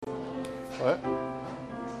What?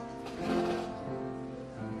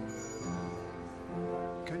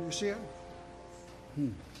 Can you see it?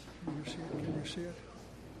 Can you see it? Can you see it?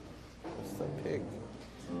 It's the pig.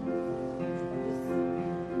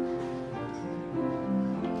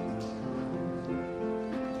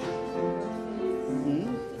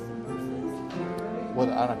 What,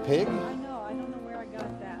 on a pig? I know. I don't know where I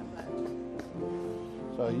got that, but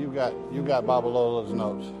So you got Babalola's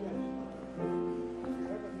notes.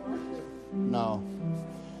 No,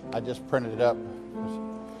 I just printed it up.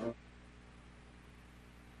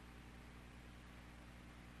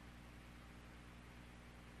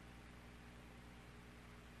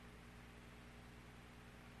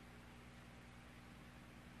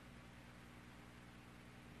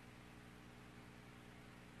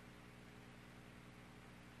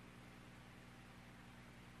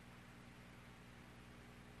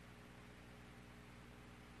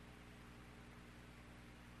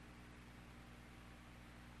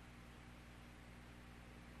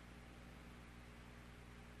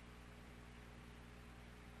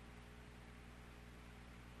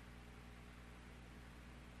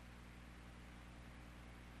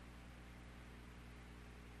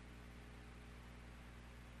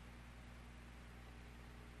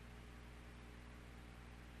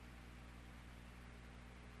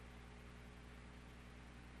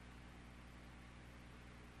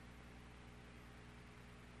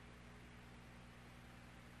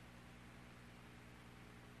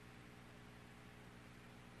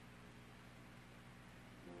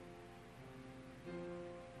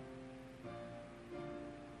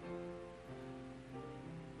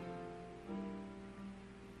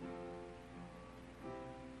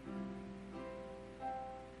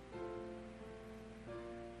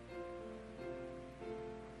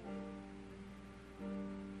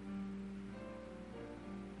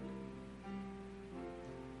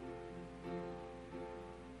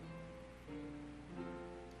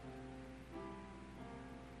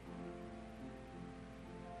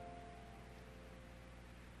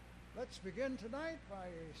 Let's begin tonight by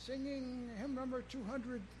singing hymn number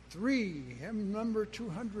 203. Hymn number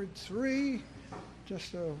 203,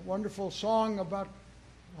 just a wonderful song about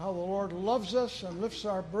how the Lord loves us and lifts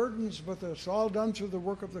our burdens, but it's all done through the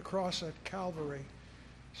work of the cross at Calvary.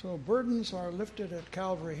 So burdens are lifted at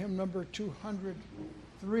Calvary, hymn number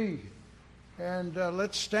 203. And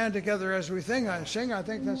let's stand together as we sing. I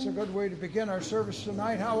think that's a good way to begin our service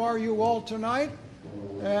tonight. How are you all tonight?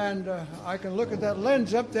 And I can look at that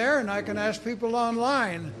lens up there and I can ask people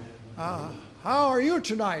online, how are you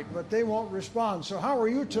tonight? But they won't respond. So how are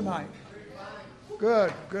you tonight?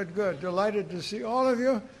 Good, good, good. Delighted to see all of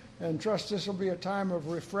you, and trust this will be a time of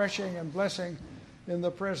refreshing and blessing in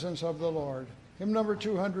the presence of the Lord. Hymn number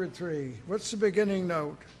 203. What's the beginning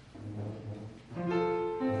note?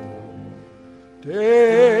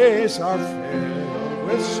 Days are filled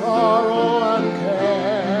with sorrow and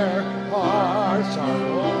care, hearts are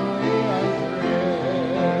lonely and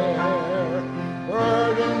drear,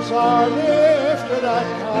 burdens are lifted at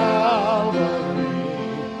Calvary,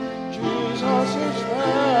 Jesus is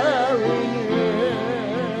very near,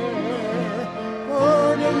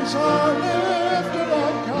 burdens are lifted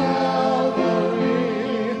at Calvary,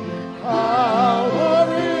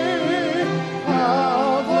 Calvary,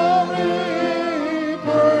 Calvary,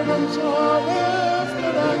 burdens are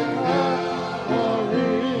lifted at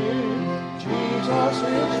Calvary, Jesus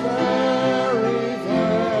is very,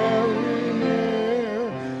 very near.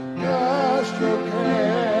 Cast your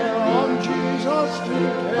care on Jesus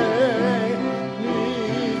today.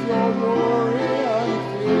 Leave your worry and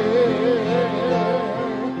fear.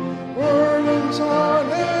 Burdens are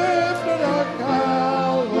lifted at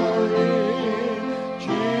Calvary.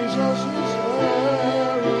 Jesus is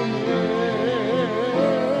very near.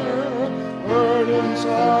 Burdens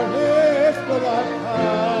are lifted at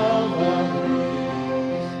Calvary.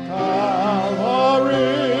 Calvary,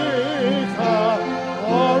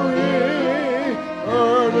 Calvary,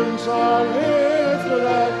 burdens are lifted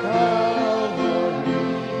at Calvary.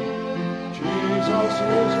 Jesus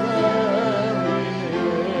is very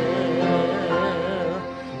near.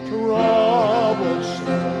 Troubled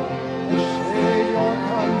soul, the Savior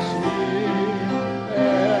comes see,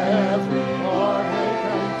 every heartache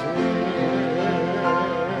and tear.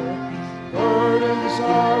 Burdens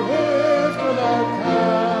are lifted at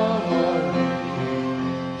Calvary.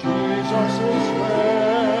 Jesus is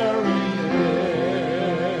very near.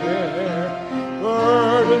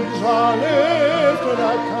 Burdens are lifted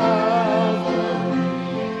at Calvary.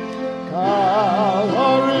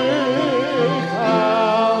 Calvary,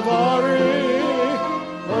 Calvary,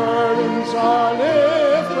 burdens are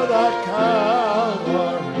lifted at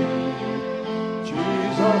Calvary.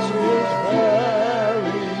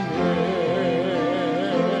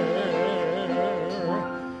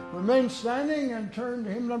 standing and turn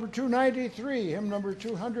to hymn number 293. Hymn number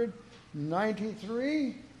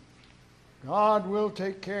 293. God will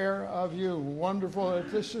take care of you. Wonderful.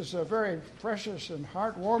 This is a very precious and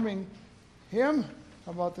heartwarming hymn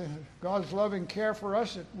about God's loving care for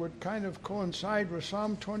us. It would kind of coincide with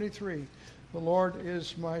Psalm 23. The Lord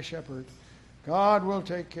is my shepherd. God will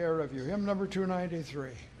take care of you. Hymn number 293.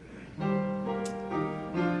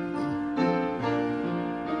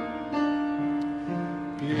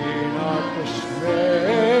 Be not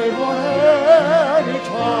dismayed when any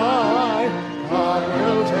time God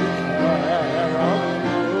will take care of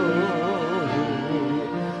you.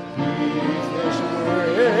 Beneath his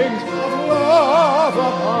wings of love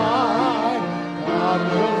abide, God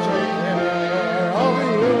will take care of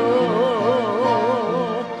you.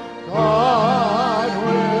 God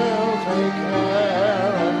will take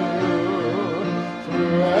care of you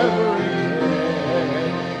through every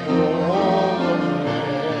day, all the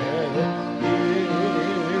way.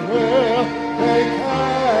 He will take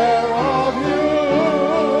care of you.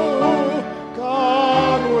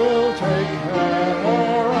 God will take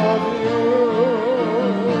care of you.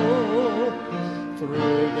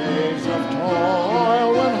 Through days of toil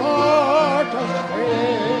when heart does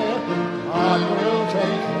fail, God will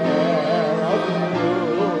take care of you.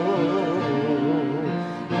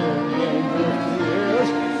 When in your tears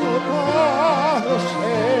upon the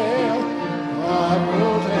sail, God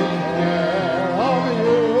will take care of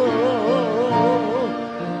you.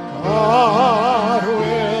 God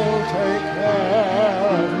will take care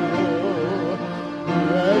of you.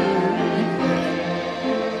 Every day,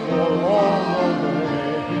 along the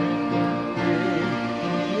way,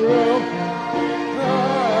 He will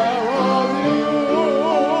take care of you.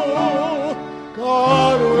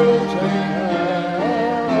 God will take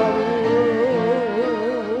care of you.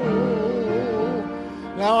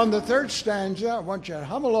 Now, on the third stanza, I want you to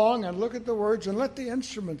hum along and look at the words and let the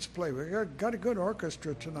instruments play. We've got a good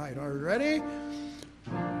orchestra tonight. Are you ready?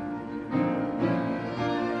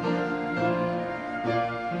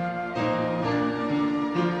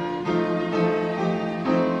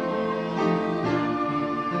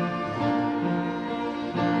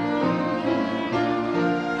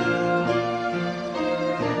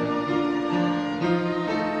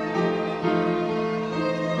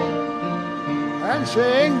 And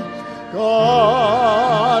sing,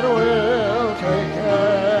 God will take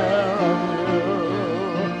care of you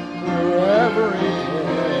through every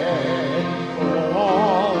day,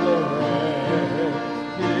 all the way.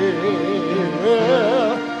 He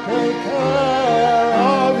will take care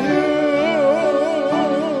of you.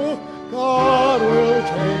 God will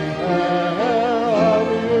take care of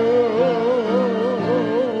you.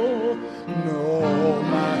 No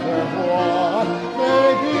matter what may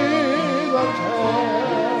be the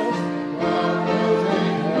test, God will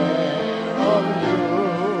take care of you.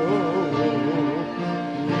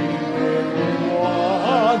 He weary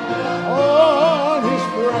one on his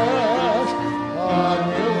breast, God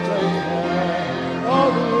will take care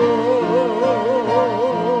of you.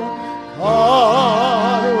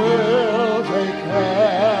 God will take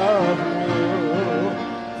care of you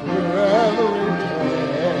through every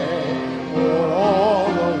day, all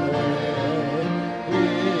the way. He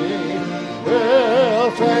will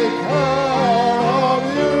take care of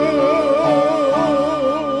you.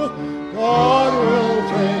 God will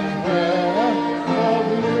take care of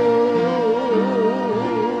you.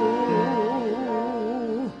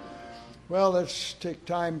 Well, let's take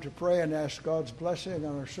time to pray and ask God's blessing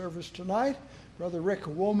on our service tonight. Brother Rick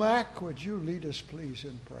Womack, would you lead us, please,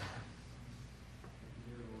 in prayer?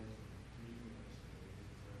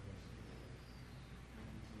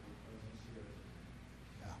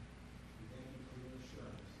 Yeah.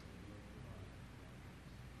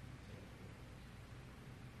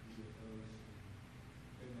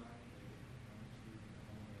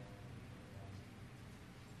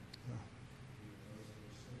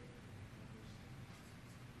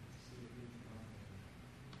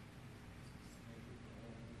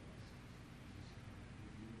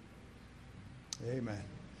 Amen.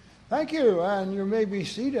 Thank you, and you may be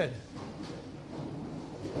seated.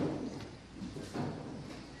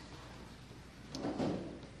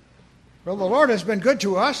 Well, the Lord has been good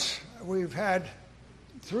to us. We've had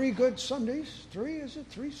 3 good Sundays. 3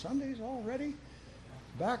 Sundays already?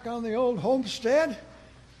 Back on the old homestead,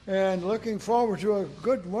 and looking forward to a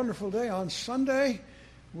good, wonderful day on Sunday.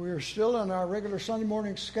 We're still on our regular Sunday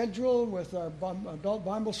morning schedule with our adult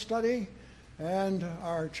Bible study and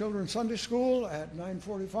our children's Sunday school at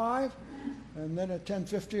 9:45, and then at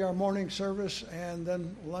 10:50 our morning service, and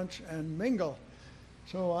then lunch and mingle.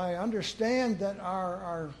 So I understand that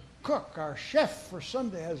our cook, our chef for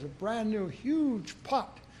Sunday, has a brand new huge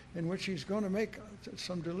pot in which he's going to make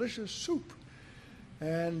some delicious soup.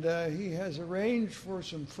 And he has arranged for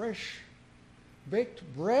some fresh baked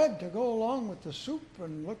bread to go along with the soup,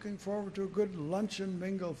 and looking forward to a good luncheon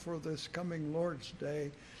mingle for this coming Lord's Day.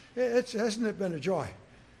 Hasn't it been a joy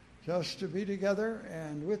just to be together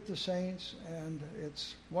and with the saints? And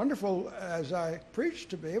it's wonderful as I preach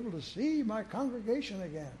to be able to see my congregation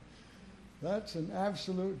again. That's an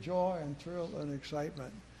absolute joy and thrill and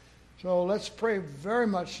excitement. So let's pray very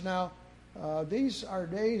much now. These are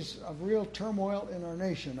days of real turmoil in our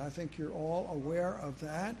nation. I think you're all aware of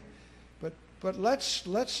that. But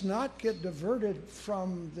let's not get diverted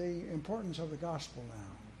from the importance of the gospel now.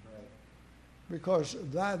 Because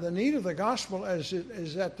the need of the gospel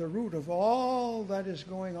is at the root of all that is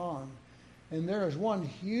going on. And there is one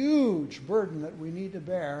huge burden that we need to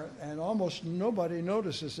bear, and almost nobody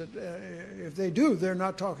notices it. If they do, they're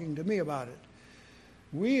not talking to me about it.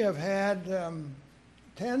 We have had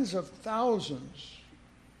tens of thousands,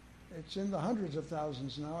 it's in the hundreds of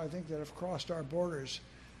thousands now, I think, that have crossed our borders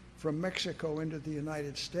from Mexico into the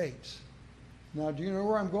United States. Now, do you know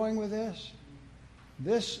where I'm going with this?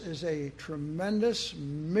 This is a tremendous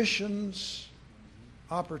missions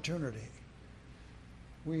opportunity.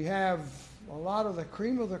 We have a lot of the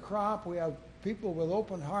cream of the crop. We have people with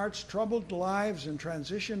open hearts, troubled lives, and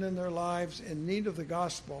transition in their lives in need of the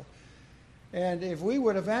gospel. And if we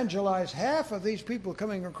would evangelize half of these people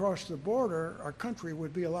coming across the border, our country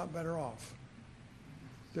would be a lot better off.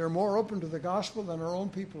 They're more open to the gospel than our own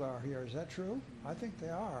people are here. Is that true? I think they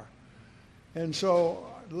are. And so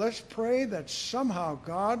let's pray that somehow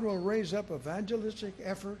God will raise up evangelistic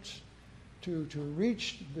efforts to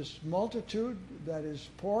reach this multitude that is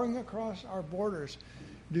pouring across our borders.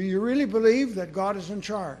 Do you really believe that God is in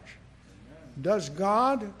charge? Does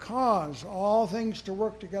God cause all things to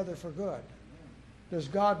work together for good? Does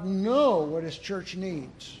God know what His church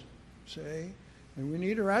needs? See? And we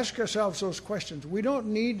need to ask ourselves those questions. We don't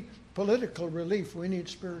need political relief. We need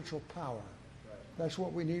spiritual power. That's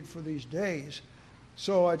what we need for these days.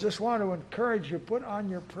 So I just want to encourage you, put on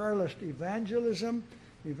your prayer list evangelism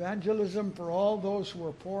for all those who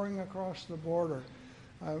are pouring across the border.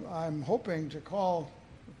 I'm hoping to call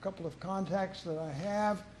a couple of contacts that I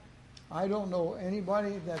have. I don't know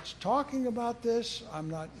anybody that's talking about this. I'm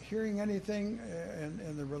not hearing anything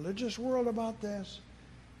in the religious world about this.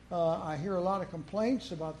 I hear a lot of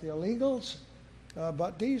complaints about the illegals,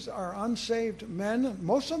 but these are unsaved men.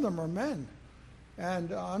 Most of them are men,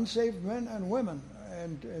 and unsaved men and women,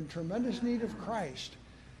 and in tremendous need of Christ.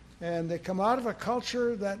 And they come out of a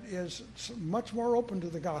culture that is much more open to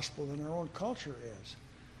the gospel than our own culture is.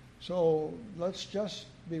 So let's just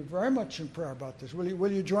be very much in prayer about this.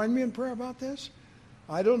 Will you join me in prayer about this?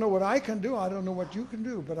 I don't know what I can do. I don't know what you can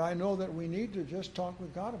do, but I know that we need to just talk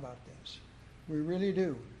with God about this. We really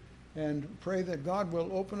do. And pray that God will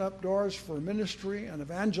open up doors for ministry and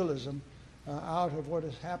evangelism out of what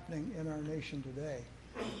is happening in our nation today.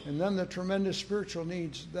 And then the tremendous spiritual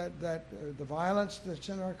needs, that the violence that's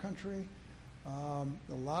in our country, a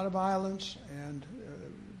lot of violence, and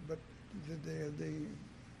but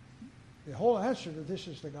the whole answer to this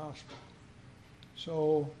is the gospel.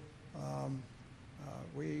 So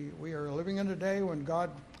we are living in a day when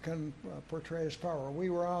God can portray His power. We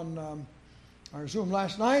were on our Zoom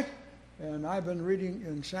last night, and I've been reading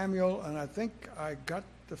in Samuel, and I think I got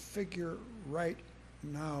the figure right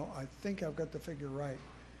now. I think I've got the figure right.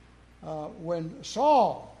 When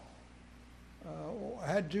Saul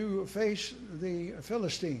had to face the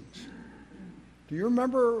Philistines, do you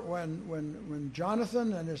remember when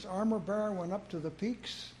Jonathan and his armor bearer went up to the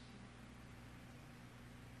peaks,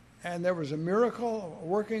 and there was a miracle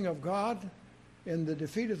working of God in the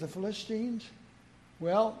defeat of the Philistines?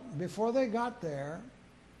 Well, before they got there,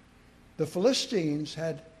 the Philistines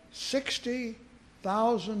had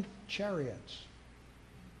 60,000 chariots.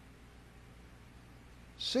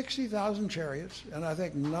 60,000 chariots, and I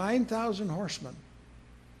think 9,000 horsemen.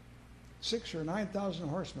 6,000 or 9,000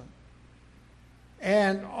 horsemen.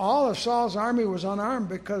 And all of Saul's army was unarmed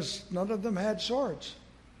because none of them had swords.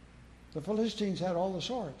 The Philistines had all the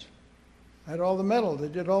swords, had all the metal. They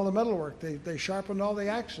did all the metal work. They sharpened all the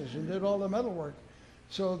axes and did all the metal work.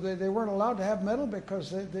 So they weren't allowed to have metal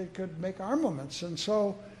because they could make armaments. And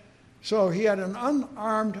so he had an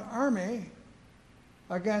unarmed army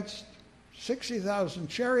against 60,000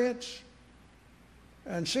 chariots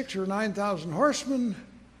and 6,000 or 9,000 horsemen.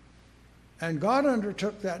 And God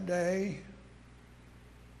undertook that day,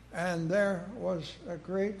 and there was a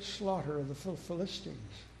great slaughter of the Philistines.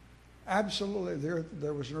 Absolutely.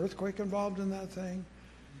 There was an earthquake involved in that thing.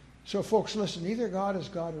 So, folks, listen, either God is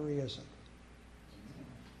God or he isn't.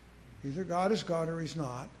 Either God is God or he's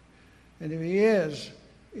not. And if he is,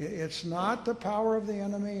 it's not the power of the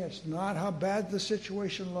enemy. It's not how bad the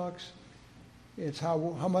situation looks. It's how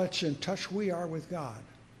much in touch we are with God.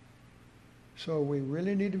 So we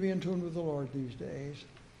really need to be in tune with the Lord these days,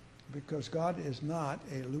 because God is not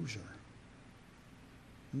a loser.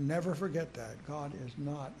 Never forget that. God is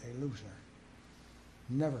not a loser.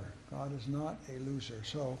 Never. God is not a loser.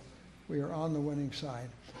 So we are on the winning side.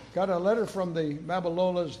 Got a letter from the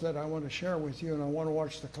Babalolas that I want to share with you, and I want to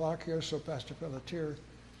watch the clock here so Pastor Pelletier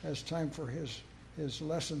has time for his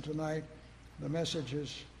lesson tonight, the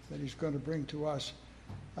messages that he's going to bring to us.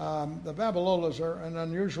 The Babalolas are an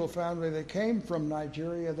unusual family. They came from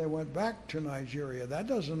Nigeria. They went back to Nigeria. That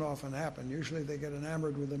doesn't often happen. Usually they get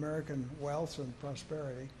enamored with American wealth and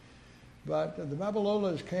prosperity. But the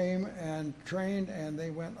Babalolas came and trained, and they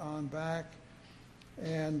went on back.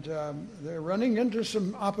 And they're running into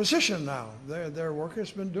some opposition now. Their work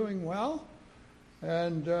has been doing well.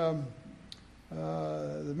 And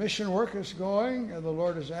the mission work is going, and the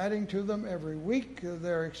Lord is adding to them every week.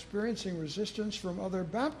 They're experiencing resistance from other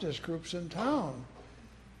Baptist groups in town.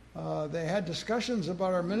 They had discussions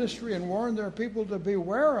about our ministry and warned their people to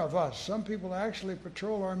beware of us. Some people actually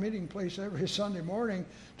patrol our meeting place every Sunday morning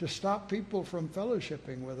to stop people from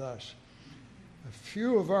fellowshipping with us. A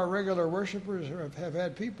few of our regular worshipers have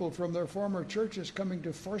had people from their former churches coming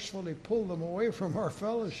to forcefully pull them away from our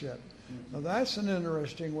fellowship. Now that's an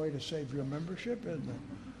interesting way to save your membership, isn't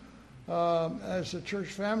it? As a church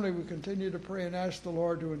family, we continue to pray and ask the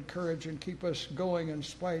Lord to encourage and keep us going in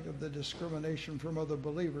spite of the discrimination from other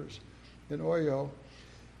believers in Oyo.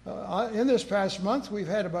 In this past month, we've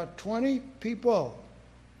had about 20 people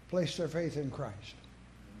place their faith in Christ.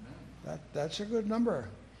 That's a good number.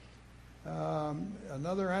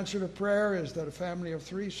 Another answer to prayer is that a family of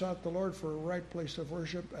 3 sought the Lord for a right place of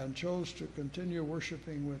worship and chose to continue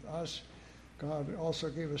worshiping with us. God also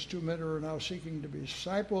gave us 2 men who are now seeking to be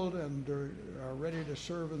discipled and are ready to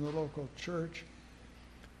serve in the local church.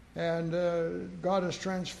 And God is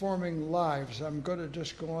transforming lives. I'm going to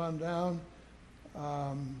just go on down.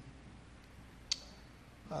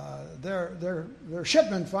 Their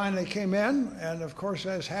shipment finally came in, and of course,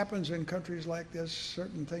 as happens in countries like this,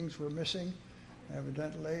 certain things were missing.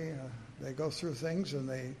 Evidently, they go through things and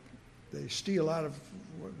they steal out of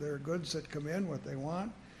their goods that come in what they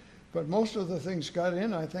want. But most of the things got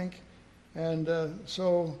in, I think, and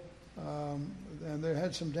and they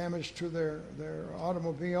had some damage to their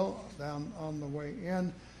automobile down on the way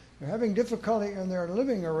in. They're having difficulty in their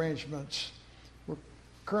living arrangements.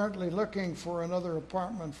 Currently looking for another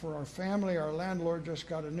apartment for our family. Our landlord just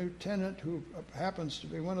got a new tenant who happens to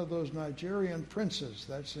be one of those Nigerian princes,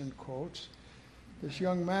 that's in quotes. This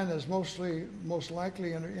young man is most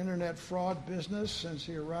likely in an internet fraud business. Since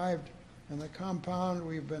he arrived in the compound,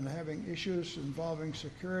 we've been having issues involving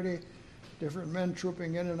security, different men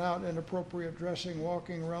trooping in and out, inappropriate dressing,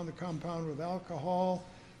 walking around the compound with alcohol.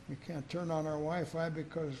 We can't turn on our Wi-Fi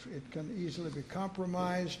because it can easily be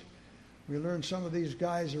compromised. We learned some of these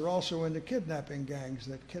guys are also into kidnapping gangs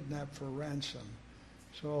that kidnap for ransom.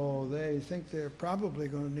 So they think they're probably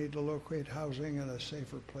going to need to locate housing in a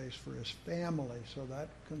safer place for his family. So that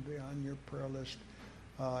can be on your prayer list,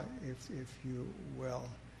 if you will.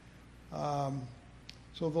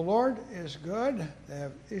 So the Lord is good. They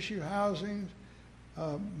have issue housing.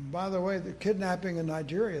 By the way, the kidnapping in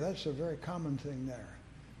Nigeria, that's a very common thing there.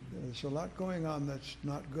 There's a lot going on that's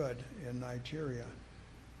not good in Nigeria.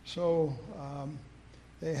 So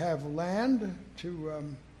they have land to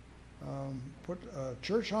put a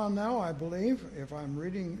church on now, I believe, if I'm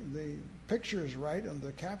reading the pictures right and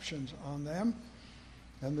the captions on them.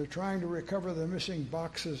 And they're trying to recover the missing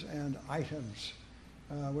boxes and items,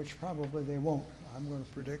 which probably they won't. I'm going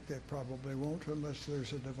to predict they probably won't unless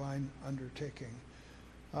there's a divine undertaking.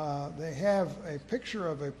 They have a picture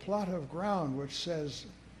of a plot of ground which says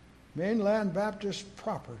Mainland Baptist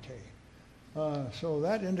Property. So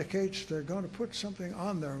that indicates they're going to put something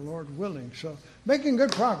on there, Lord willing. So making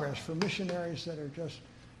good progress for missionaries that are just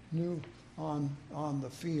new on the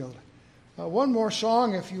field. One more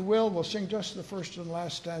song, if you will. We'll sing just the first and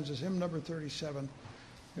last stanzas. Hymn number 37.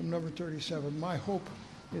 Hymn number 37. My hope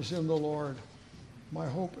is in the Lord. My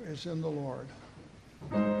hope is in the Lord.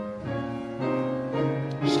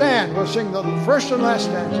 Stand. We'll sing the first and last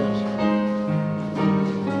stanzas.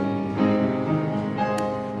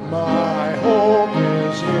 My hope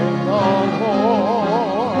is in the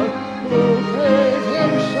Lord, who gave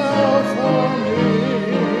himself for me,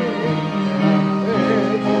 and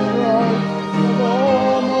paid the price of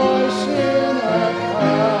all my sin at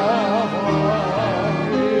Calvary.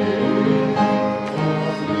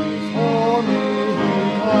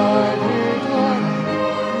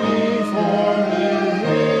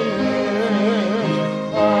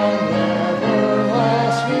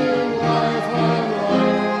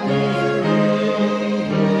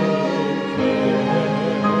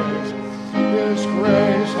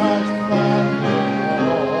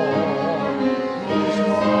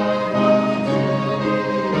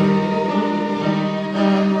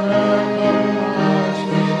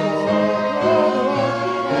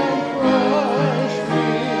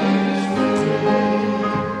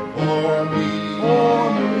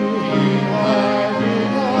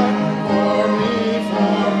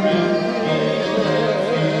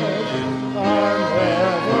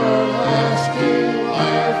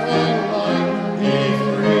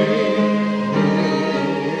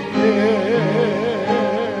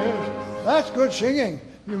 singing.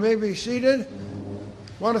 You may be seated.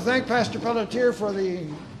 I want to thank Pastor Pelletier for the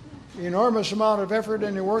enormous amount of effort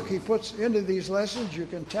and the work he puts into these lessons. You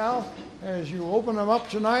can tell as you open them up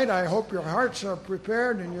tonight. I hope your hearts are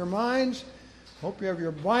prepared and your minds. Hope you have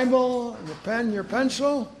your Bible, your pen, your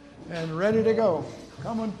pencil, and ready to go.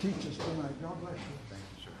 Come and teach us tonight. God bless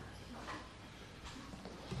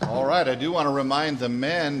you. All right, I do want to remind the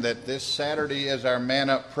men that this Saturday is our Man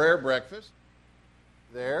Up Prayer Breakfast.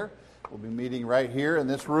 We'll be meeting right here in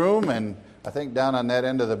this room, and I think down on that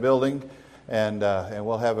end of the building, and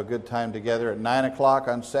we'll have a good time together at 9 o'clock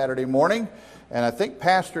on Saturday morning. And I think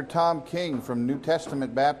Pastor Tom King from New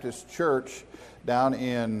Testament Baptist Church down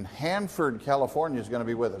in Hanford, California, is going to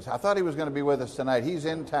be with us. I thought he was going to be with us tonight. He's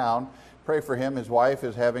in town. Pray for him. His wife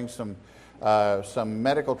is having some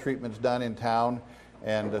medical treatments done in town.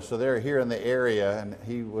 And so they're here in the area, and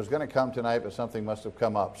he was going to come tonight, but something must have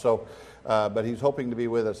come up. So, but he's hoping to be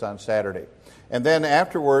with us on Saturday. And then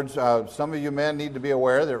afterwards, some of you men need to be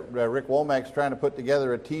aware that Rick Womack's trying to put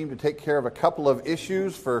together a team to take care of a couple of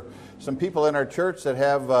issues for some people in our church that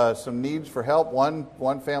have some needs for help.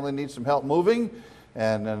 One family needs some help moving,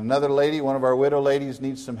 and another lady, one of our widow ladies,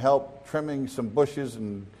 needs some help trimming some bushes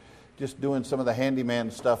and just doing some of the handyman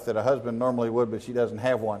stuff that a husband normally would, but she doesn't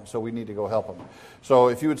have one, so we need to go help him. So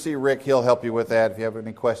if you would see Rick, he'll help you with that. If you have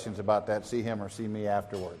any questions about that, see him or see me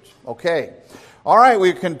afterwards. Okay. All right,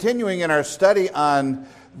 we're continuing in our study on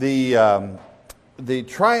the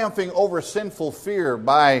Triumphing Over Sinful Fear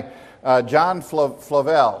by John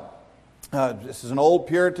Flavel. This is an old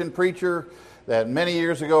Puritan preacher that many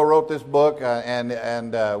years ago wrote this book,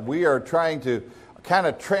 and we are trying to kind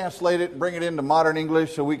of translate it and bring it into modern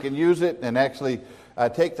English so we can use it and actually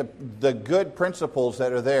take the good principles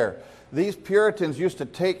that are there. These Puritans used to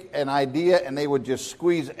take an idea and they would just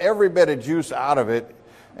squeeze every bit of juice out of it.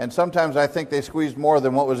 And sometimes I think they squeezed more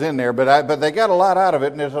than what was in there, but they got a lot out of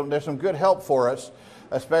it, and there's some good help for us,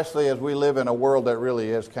 especially as we live in a world that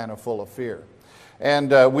really is kind of full of fear.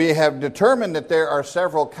 And we have determined that there are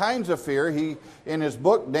several kinds of fear. He, in his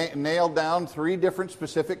book, nailed down 3 different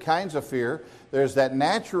specific kinds of fear. There's that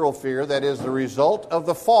natural fear that is the result of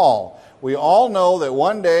the fall. We all know that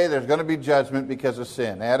one day there's going to be judgment because of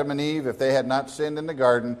sin. Adam and Eve, if they had not sinned in the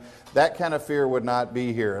garden, that kind of fear would not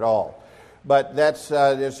be here at all. But that's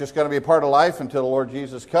it's just going to be a part of life until the Lord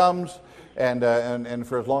Jesus comes, and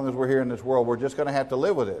for as long as we're here in this world, we're just going to have to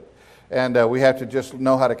live with it. And we have to just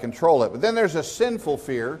know how to control it. But then there's a sinful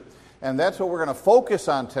fear, and that's what we're going to focus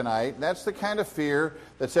on tonight. That's the kind of fear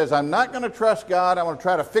that says, I'm not going to trust God. I'm going to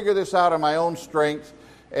try to figure this out on my own strength.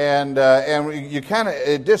 And you kind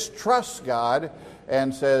of distrusts God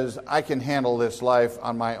and says, I can handle this life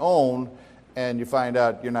on my own. And you find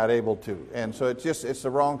out you're not able to. And so it's the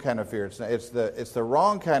wrong kind of fear. It's the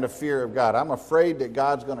wrong kind of fear of God. I'm afraid that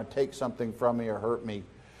God's going to take something from me or hurt me.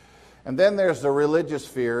 And then there's the religious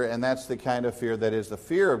fear, and that's the kind of fear that is the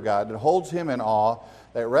fear of God, that holds him in awe,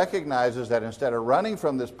 that recognizes that instead of running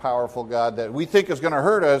from this powerful God that we think is going to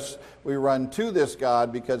hurt us, we run to this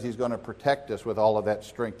God because he's going to protect us with all of that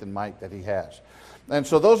strength and might that he has. And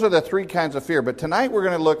so those are the 3 kinds of fear. But tonight we're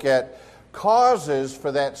going to look at causes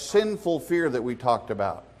for that sinful fear that we talked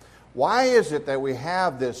about. Why is it that we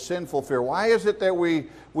have this sinful fear? Why is it that we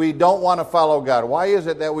don't want to follow God? Why is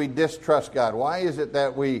it that we distrust God? Why is it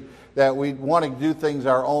that we want to do things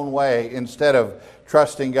our own way instead of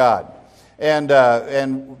trusting God? And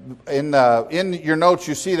in your notes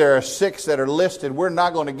you see there are 6 that are listed. We're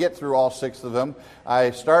not going to get through all 6 of them.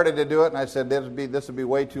 I started to do it and I said this would be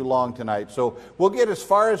way too long tonight. So we'll get as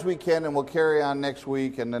far as we can and we'll carry on next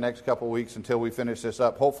week and the next couple of weeks until we finish this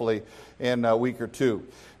up, hopefully in a week or 2.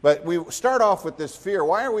 But we start off with this fear.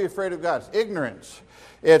 Why are we afraid of God? It's ignorance.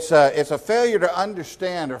 It's a failure to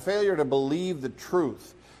understand or failure to believe the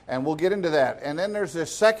truth. And we'll get into that. And then there's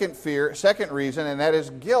this second reason, and that is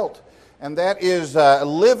guilt. And that is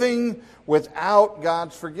living without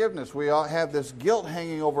God's forgiveness. We all have this guilt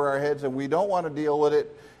hanging over our heads, and we don't want to deal with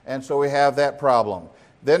it, and so we have that problem.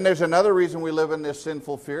 Then there's another reason we live in this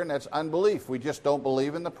sinful fear, and that's unbelief. We just don't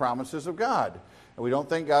believe in the promises of God. And we don't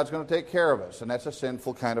think God's going to take care of us, and that's a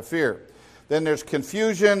sinful kind of fear. Then there's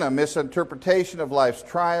confusion, a misinterpretation of life's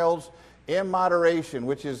trials, immoderation,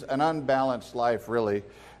 which is an unbalanced life, really.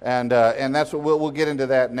 And that's what we'll get into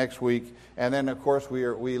that next week. And then, of course,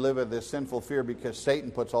 we live in this sinful fear because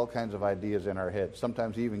Satan puts all kinds of ideas in our heads.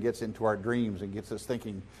 Sometimes he even gets into our dreams and gets us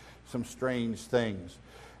thinking some strange things.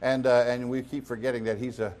 And we keep forgetting that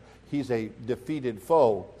he's a defeated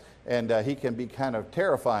foe, and he can be kind of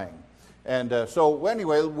terrifying. And so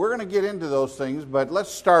anyway, we're going to get into those things, but let's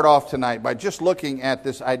start off tonight by just looking at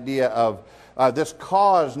this idea of this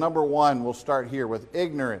cause. Number 1, we'll start here with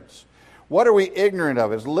ignorance. What are we ignorant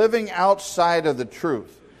of? Is living outside of the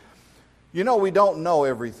truth. You know, we don't know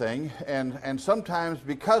everything, and sometimes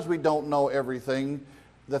because we don't know everything,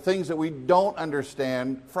 the things that we don't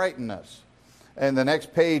understand frighten us. And the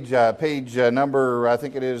next page, number, I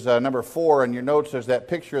think it is number 4 in your notes, there's that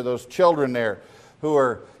picture of those children there who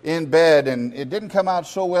are in bed, and it didn't come out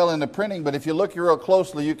so well in the printing, but if you look real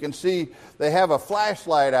closely, you can see they have a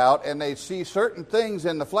flashlight out, and they see certain things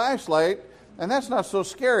in the flashlight, and that's not so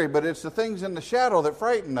scary, but it's the things in the shadow that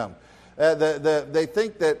frighten them. They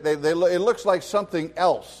think that it looks like something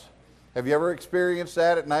else. Have you ever experienced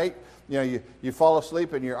that at night? You know, you fall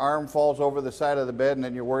asleep and your arm falls over the side of the bed, and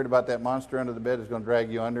then you're worried about that monster under the bed is going to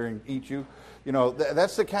drag you under and eat you. You know,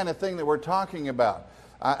 that's the kind of thing that we're talking about.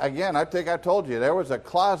 I think I told you, there was a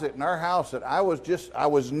closet in our house that I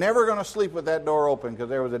was never going to sleep with that door open because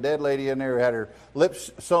there was a dead lady in there who had her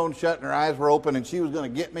lips sewn shut and her eyes were open, and she was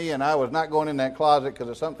going to get me, and I was not going in that closet because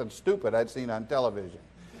of something stupid I'd seen on television.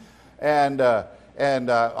 And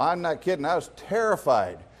I'm not kidding, I was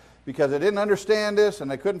terrified because I didn't understand this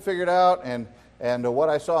and I couldn't figure it out, and what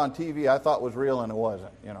I saw on TV I thought was real and it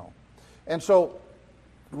wasn't, you know. And so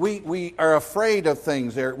we are afraid of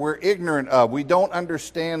things that we're ignorant of. We don't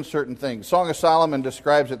understand certain things. Song of Solomon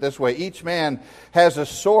describes it this way: each man has a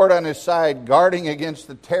sword on his side guarding against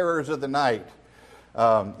the terrors of the night.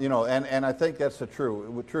 You know, and I think that's the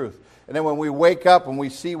truth. And then when we wake up and we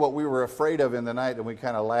see what we were afraid of in the night, and we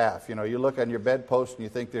kind of laugh. You know, you look on your bedpost and you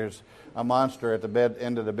think there's a monster at the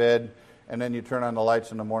end of the bed, and then you turn on the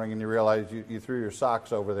lights in the morning and you realize you threw your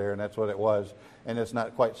socks over there, and that's what it was, and it's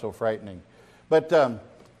not quite so frightening. But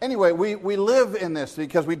anyway, we live in this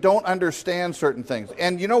because we don't understand certain things.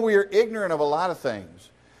 And you know, we are ignorant of a lot of things.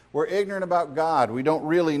 We're ignorant about God. We don't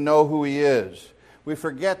really know who He is. We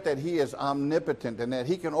forget that He is omnipotent and that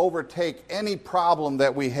He can overtake any problem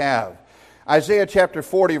that we have. Isaiah chapter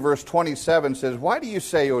 40 verse 27 says, "Why do you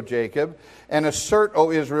say, O Jacob, and assert,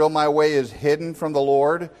 O Israel, my way is hidden from the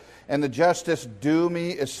Lord, and the justice due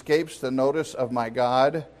me escapes the notice of my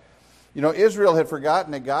God?" You know, Israel had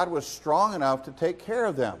forgotten that God was strong enough to take care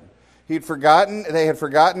of them. They had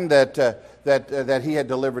forgotten that He had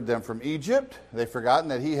delivered them from Egypt. They'd forgotten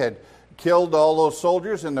that He had killed all those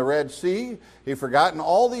soldiers in the Red Sea. He'd forgotten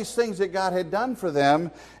all these things that God had done for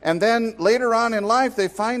them. And then later on in life, they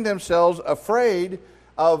find themselves afraid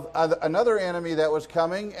of another enemy that was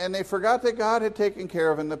coming, and they forgot that God had taken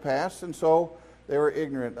care of in the past, and so they were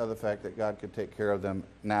ignorant of the fact that God could take care of them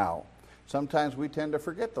now. Sometimes we tend to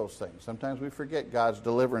forget those things. Sometimes we forget God's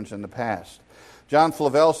deliverance in the past. John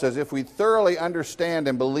Flavel says, if we thoroughly understand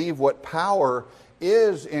and believe what power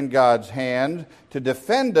is in God's hand to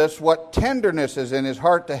defend us, what tenderness is in His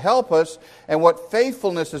heart to help us, and what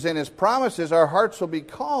faithfulness is in His promises, our hearts will be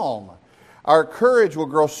calm. Our courage will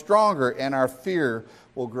grow stronger, and our fear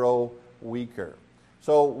will grow weaker.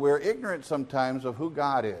 So we're ignorant sometimes of who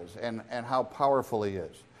God is and how powerful He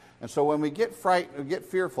is. And so when we get frightened, get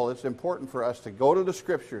fearful, it's important for us to go to the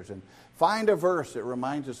Scriptures and find a verse that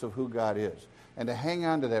reminds us of who God is, and to hang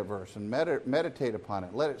on to that verse and meditate upon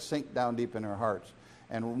it. Let it sink down deep in our hearts.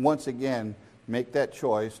 And once again, make that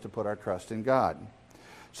choice to put our trust in God.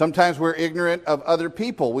 Sometimes we're ignorant of other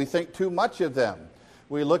people. We think too much of them.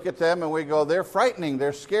 We look at them and we go, they're frightening,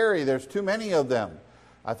 they're scary, there's too many of them.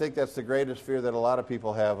 I think that's the greatest fear that a lot of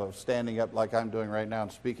people have, of standing up like I'm doing right now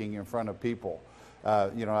and speaking in front of people.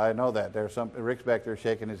 You know, I know that. Rick's back there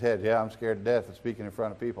shaking his head. Yeah, I'm scared to death of speaking in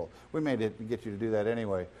front of people. We may get you to do that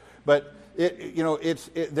anyway. But,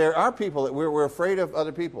 there are people that we're afraid of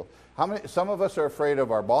other people. Some of us are afraid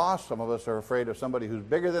of our boss. Some of us are afraid of somebody who's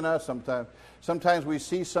bigger than us. Sometimes we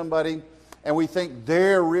see somebody and we think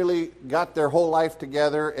they're really got their whole life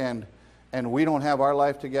together, and we don't have our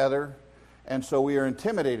life together. And so we are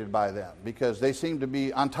intimidated by them because they seem to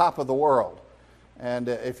be on top of the world. And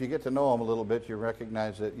if you get to know them a little bit, you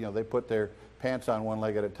recognize that they put their pants on one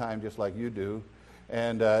leg at a time, just like you do,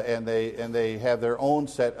 and they have their own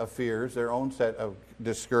set of fears, their own set of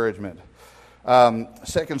discouragement. 2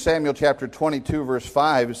 Samuel chapter 22, verse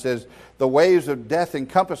 5, it says, "The waves of death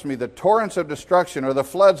encompassed me; the torrents of destruction, or the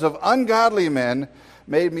floods of ungodly men,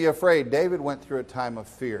 made me afraid." David went through a time of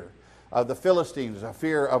fear of the Philistines, a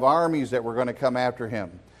fear of armies that were going to come after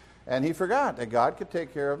him. And he forgot that God could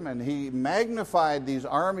take care of him, and he magnified these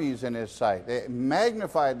armies in his sight. They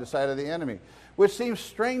magnified the sight of the enemy, which seems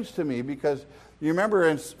strange to me because you remember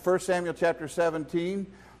in 1 Samuel chapter 17,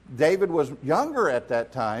 David was younger at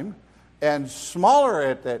that time and smaller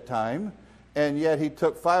at that time, and yet he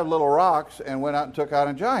took 5 little rocks and went out and took out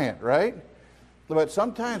a giant, right? But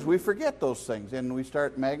sometimes we forget those things, and we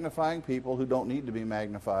start magnifying people who don't need to be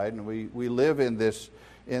magnified, and we live in this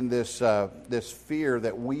this fear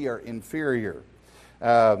that we are inferior.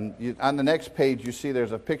 On the next page, you see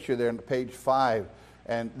there's a picture there on page 5.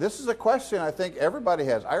 And this is a question I think everybody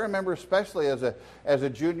has. I remember especially as a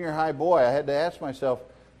junior high boy, I had to ask myself,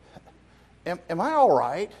 am I all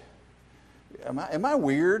right? Am I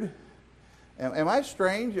weird? Am I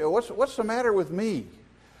strange? What's the matter with me?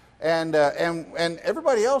 And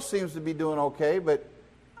everybody else seems to be doing okay, but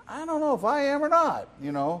I don't know if I am or not.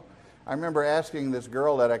 I remember asking this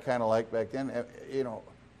girl that I kind of liked back then,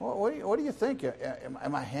 what do you think?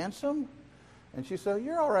 Am I handsome? And she said,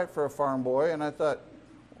 you're all right for a farm boy. And I thought,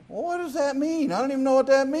 well, what does that mean? I don't even know what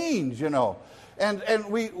that means, And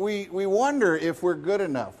we wonder if we're good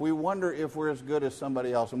enough. We wonder if we're as good as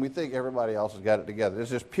somebody else. And we think everybody else has got it together. There's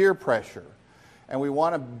this peer pressure. And we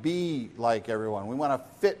want to be like everyone. We want to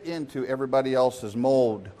fit into everybody else's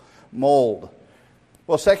mold.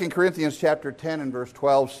 Well, 2 Corinthians chapter 10 and verse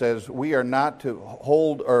 12 says, we are not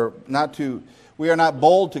bold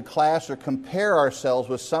to class or compare ourselves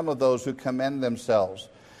with some of those who commend themselves.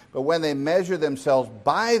 But when they measure themselves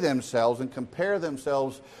by themselves and compare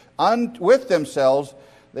themselves with themselves,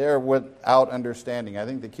 they are without understanding. I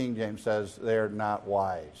think the King James says they are not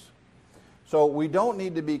wise. So we don't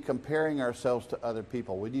need to be comparing ourselves to other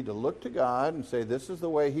people. We need to look to God and say, this is the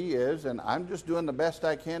way He is, and I'm just doing the best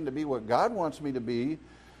I can to be what God wants me to be.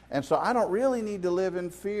 And so I don't really need to live in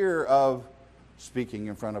fear of speaking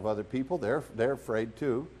in front of other people. They're afraid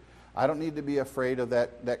too. I don't need to be afraid of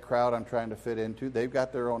that crowd I'm trying to fit into. They've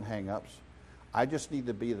got their own hang-ups. I just need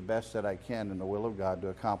to be the best that I can in the will of God to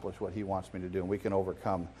accomplish what He wants me to do, and we can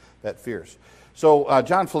overcome that fears. So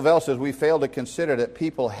John Flavel says, we fail to consider that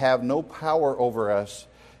people have no power over us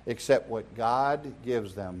except what God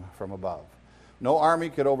gives them from above. No army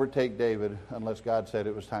could overtake David unless God said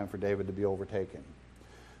it was time for David to be overtaken.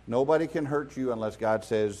 Nobody can hurt you unless God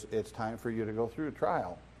says it's time for you to go through a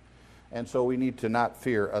trial. And so we need to not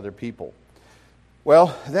fear other people.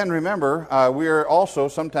 Well, then remember, we are also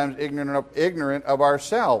sometimes ignorant of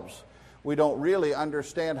ourselves. We don't really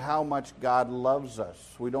understand how much God loves us.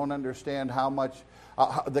 We don't understand how much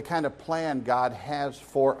the kind of plan God has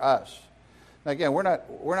for us. Now, again,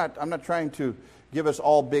 I'm not trying to give us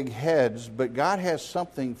all big heads, but God has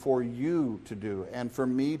something for you to do and for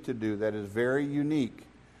me to do that is very unique.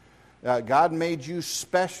 God made you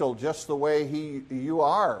special just the way you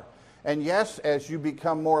are. And yes, as you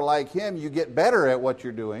become more like Him, you get better at what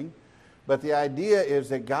you're doing. But the idea is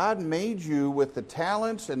that God made you with the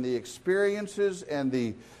talents and the experiences and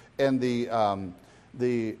the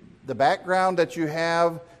background that you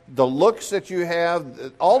have, the looks that you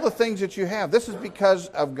have, all the things that you have. This is because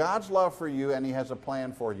of God's love for you, and He has a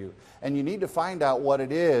plan for you. And you need to find out what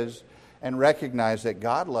it is and recognize that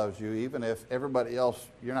God loves you, even if everybody else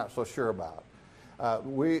you're not so sure about.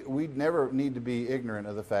 We never need to be ignorant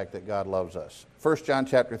of the fact that God loves us. 1 John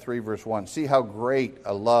chapter 3, verse 1. See how great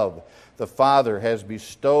a love the Father has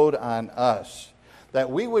bestowed on us,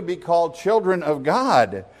 that we would be called children of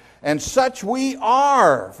God. And such we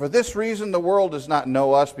are. For this reason the world does not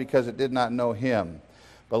know us, because it did not know Him.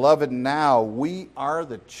 Beloved, now we are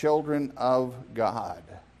the children of God.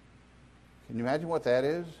 Can you imagine what that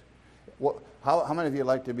is? How many of you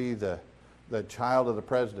like to be the child of the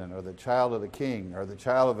president, or the child of the king, or the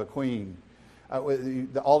child of the queen?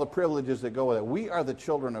 All the privileges that go with it. We are the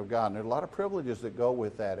children of God, and there are a lot of privileges that go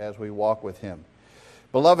with that as we walk with Him.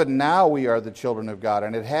 Beloved, now we are the children of God,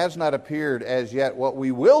 and it has not appeared as yet what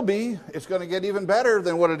we will be. It's going to get even better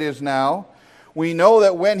than what it is now. We know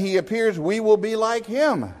that when He appears, we will be like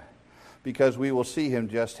Him, because we will see Him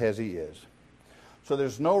just as He is. So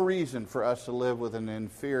there's no reason for us to live with an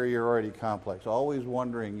inferiority complex, always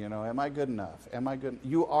wondering, am I good enough? Am I good?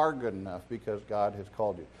 You are good enough because God has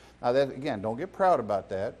called you. Now, that, again, don't get proud about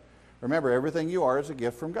that. Remember, everything you are is a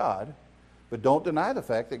gift from God, but don't deny the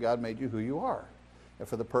fact that God made you who you are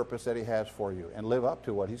for the purpose that He has for you, and live up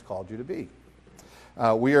to what He's called you to be.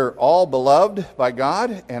 We are all beloved by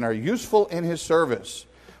God and are useful in His service.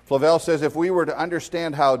 Flavel says, if we were to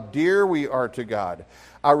understand how dear we are to God,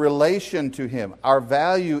 our relation to Him, our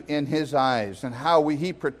value in His eyes, and how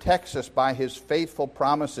He protects us by His faithful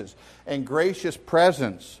promises and gracious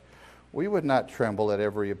presence, we would not tremble at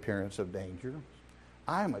every appearance of danger.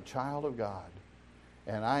 I am a child of God,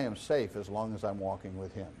 and I am safe as long as I'm walking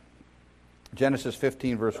with Him. Genesis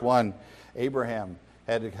 15, verse 1, Abraham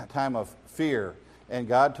had a time of fear, and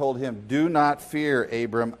God told him, do not fear,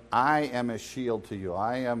 Abram. I am a shield to you.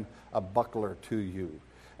 I am a buckler to you.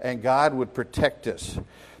 And God would protect us.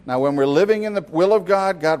 Now, when we're living in the will of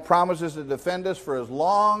God, God promises to defend us for as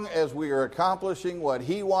long as we are accomplishing what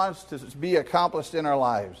He wants to be accomplished in our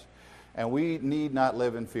lives. And we need not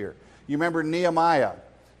live in fear. You remember Nehemiah.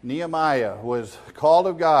 Nehemiah was called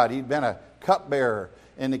of God. He'd been a cupbearer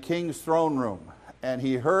in the king's throne room. And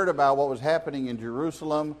he heard about what was happening in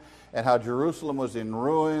Jerusalem and how Jerusalem was in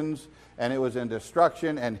ruins and it was in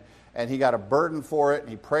destruction. And he got a burden for it, and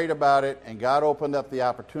he prayed about it, and God opened up the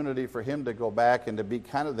opportunity for him to go back and to be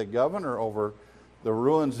kind of the governor over the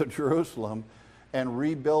ruins of Jerusalem and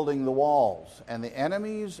rebuilding the walls. And the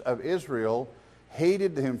enemies of Israel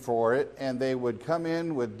hated him for it, and they would come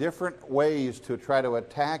in with different ways to try to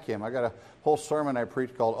attack him. I got a whole sermon I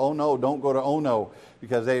preached called, "Oh No, Don't Go to Ono,"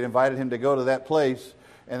 because they'd invited him to go to that place,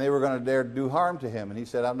 and they were going to dare do harm to him. And he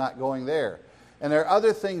said, "I'm not going there." And there are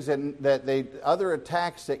other things other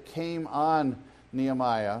attacks that came on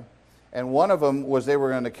Nehemiah, and one of them was they were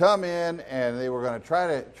going to come in and they were going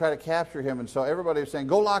to try to capture him. And so everybody was saying,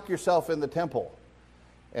 "Go lock yourself in the temple."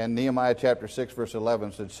 And Nehemiah chapter 6 verse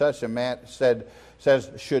 11 said, "Such a man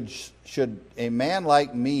should a man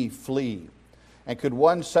like me flee, and could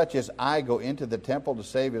one such as I go into the temple to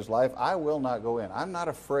save his life? I will not go in. I'm not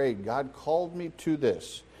afraid. God called me to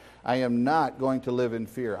this. I am not going to live in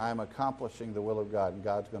fear. I am accomplishing the will of God, and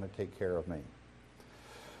God's going to take care of me."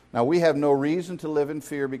 Now, we have no reason to live in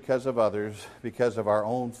fear because of others, because of our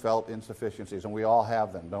own felt insufficiencies, and we all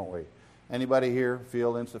have them, don't we? Anybody here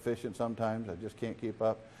feel insufficient sometimes? I just can't keep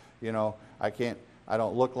up. You know, I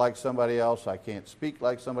don't look like somebody else. I can't speak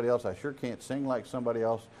like somebody else. I sure can't sing like somebody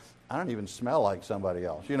else. I don't even smell like somebody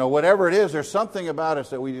else. You know, whatever it is, there's something about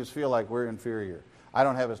us that we just feel like we're inferior. I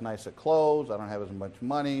don't have as nice of clothes. I don't have as much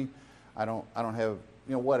money. I don't have,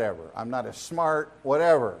 whatever. I'm not as smart,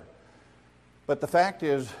 whatever. But the fact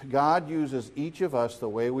is, God uses each of us the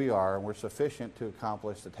way we are, and we're sufficient to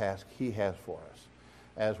accomplish the task He has for us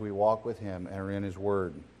as we walk with Him and are in His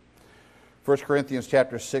Word. 1 Corinthians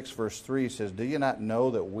chapter 6, verse 3 says, "Do you not know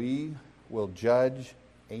that we will judge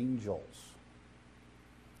angels?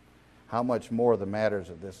 How much more the matters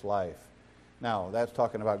of this life?" Now, that's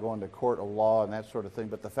talking about going to court of law and that sort of thing.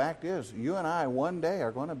 But the fact is, you and I one day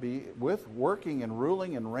are going to be working and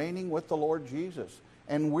ruling and reigning with the Lord Jesus.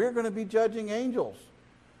 And we're going to be judging angels.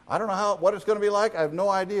 I don't know what it's going to be like. I have no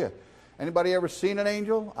idea. Anybody ever seen an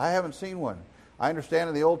angel? I haven't seen one. I understand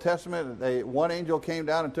in the Old Testament, one angel came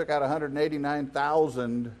down and took out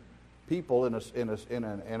 189,000 people in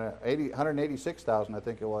 186,000, I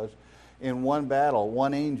think it was, in one battle,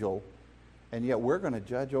 one angel. And yet we're going to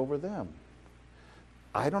judge over them.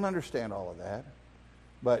 I don't understand all of that,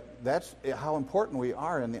 but that's how important we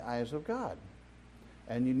are in the eyes of God.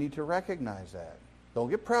 And you need to recognize that. Don't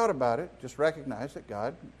get proud about it. Just recognize that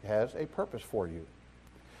God has a purpose for you.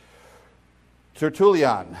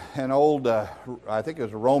 Tertullian, an old, I think it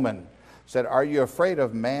was a Roman, said, "Are you afraid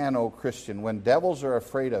of man, O Christian? When devils are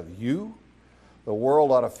afraid of you, the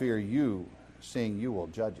world ought to fear you, seeing you will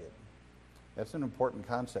judge it." That's an important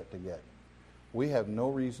concept to get. We have no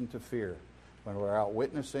reason to fear when we're out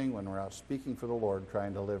witnessing, when we're out speaking for the Lord,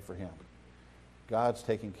 trying to live for Him. God's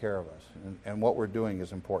taking care of us, and what we're doing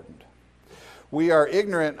is important. We are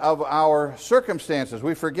ignorant of our circumstances.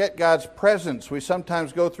 We forget God's presence. We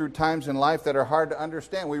sometimes go through times in life that are hard to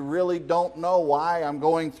understand. We really don't know why I'm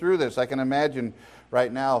going through this. I can imagine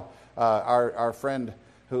right now our friend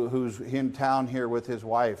who's in town here with his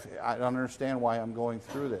wife. I don't understand why I'm going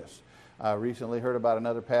through this. Recently heard about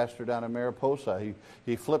another pastor down in Mariposa.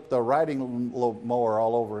 He flipped the riding mower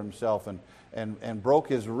all over himself and broke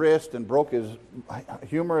his wrist and broke his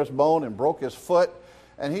humerus bone and broke his foot.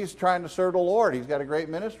 And he's trying to serve the Lord. He's got a great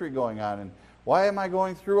ministry going on. And why am I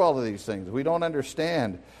going through all of these things? We don't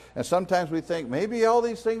understand. And sometimes we think maybe all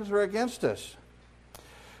these things are against us.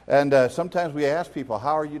 And sometimes we ask people,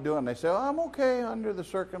 "How are you doing?" They say, "Oh, I'm okay under the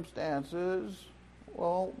circumstances."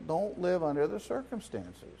 Well, don't live under the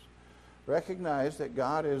circumstances. Recognize that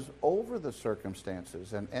God is over the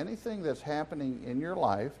circumstances, and anything that's happening in your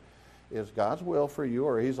life is God's will for you,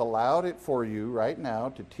 or He's allowed it for you right now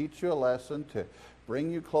to teach you a lesson, to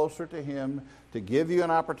bring you closer to Him, to give you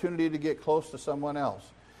an opportunity to get close to someone else.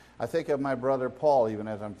 I think of my brother Paul, even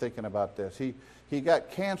as I'm thinking about this. He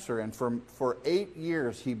got cancer, and for 8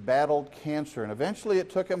 years he battled cancer, and eventually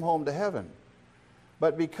it took him home to heaven.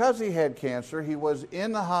 But because he had cancer, he was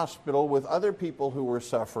in the hospital with other people who were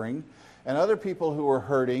suffering, and other people who were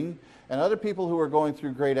hurting, and other people who were going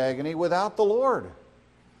through great agony without the Lord.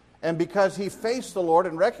 And because he faced the Lord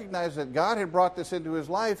and recognized that God had brought this into his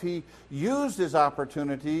life, he used his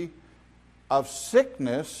opportunity of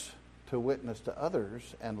sickness to witness to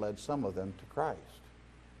others and led some of them to Christ.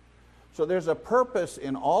 So there's a purpose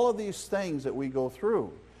in all of these things that we go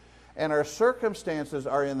through. And our circumstances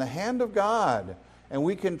are in the hand of God, and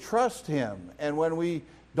we can trust Him. And when we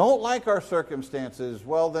don't like our circumstances,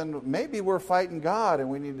 well, then maybe we're fighting God, and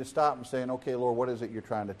we need to stop and saying, okay, Lord, what is it you're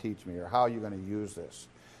trying to teach me, or how are you going to use this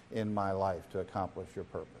in my life to accomplish your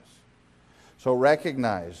purpose? So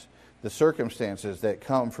recognize the circumstances that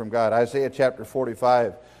come from God. Isaiah chapter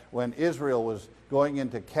 45, when Israel was going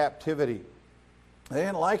into captivity, they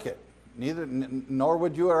didn't like it. Nor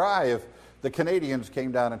would you or I if the Canadians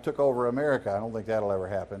came down and took over America. I don't think that'll ever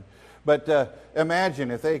happen. But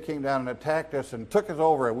imagine if they came down and attacked us and took us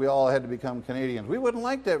over and we all had to become Canadians. We wouldn't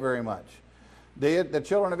like that very much. The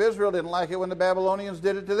children of Israel didn't like it when the Babylonians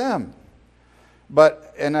did it to them.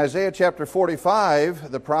 But in Isaiah chapter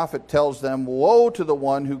 45, the prophet tells them, woe to the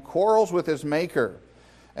one who quarrels with his maker,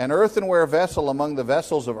 an earthenware vessel among the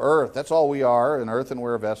vessels of earth. That's all we are, an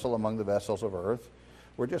earthenware vessel among the vessels of earth.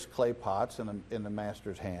 We're just clay pots in the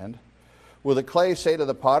master's hand. Will the clay say to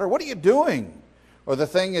the potter, what are you doing? Or the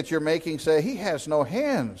thing that you're making say, he has no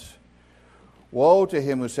hands. Woe to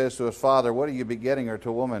him who says to his father, what are you begetting, or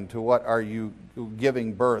to woman, to what are you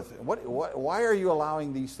giving birth? Why are you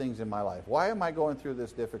allowing these things in my life? Why am I going through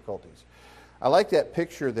these difficulties? I like that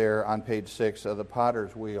picture there on page 6 of the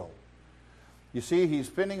potter's wheel. You see, he's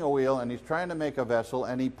spinning a wheel and he's trying to make a vessel,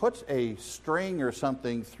 and he puts a string or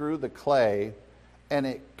something through the clay, and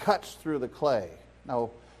it cuts through the clay.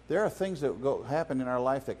 Now, there are things that happen in our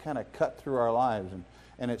life that kind of cut through our lives,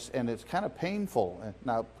 and it's kind of painful.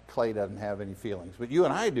 Now, clay doesn't have any feelings, but you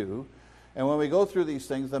and I do. And when we go through these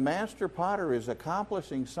things, the master potter is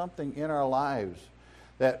accomplishing something in our lives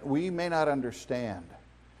that we may not understand.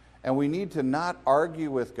 And we need to not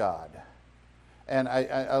argue with God. And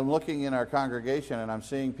I'm looking in our congregation, and I'm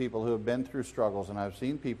seeing people who have been through struggles, and I've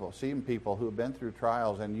seen people who have been through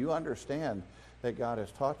trials, and you understand that God has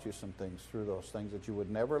taught you some things through those things that you would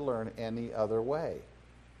never learn any other way.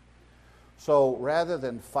 So rather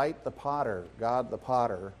than fight the potter, God the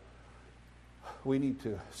potter, we need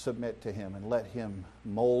to submit to him and let him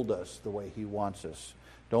mold us the way he wants us.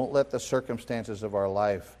 Don't let the circumstances of our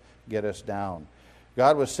life get us down.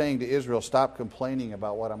 God was saying to Israel, stop complaining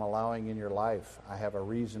about what I'm allowing in your life. I have a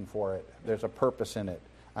reason for it. There's a purpose in it.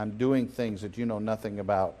 I'm doing things that you know nothing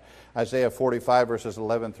about. Isaiah 45 verses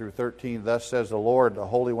 11 through 13, thus says the Lord, the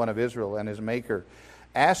Holy One of Israel and his Maker,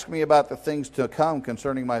 ask me about the things to come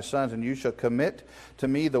concerning my sons, and you shall commit to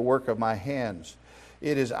me the work of my hands.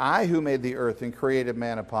 It is I who made the earth and created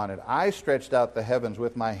man upon it. I stretched out the heavens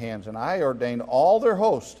with my hands, and I ordained all their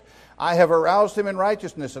host. I have aroused him in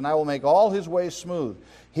righteousness, and I will make all his ways smooth.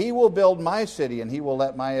 He will build my city, and he will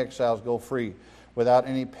let my exiles go free without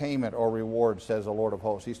any payment or reward, says the Lord of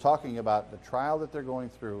hosts. He's talking about the trial that they're going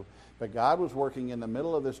through, but God was working in the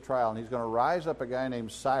middle of this trial, and he's going to rise up a guy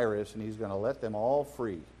named Cyrus, and he's going to let them all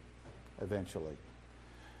free eventually.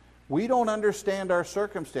 We don't understand our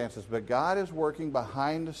circumstances, but God is working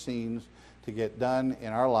behind the scenes to get done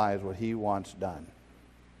in our lives what he wants done.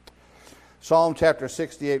 Psalm chapter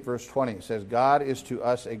 68 verse 20 says, God is to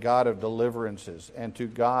us a God of deliverances, and to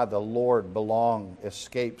God the Lord belong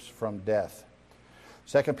escapes from death.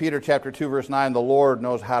 2 Peter chapter 2 verse 9, the Lord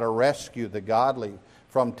knows how to rescue the godly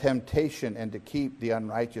from temptation and to keep the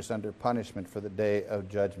unrighteous under punishment for the day of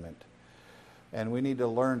judgment. And we need to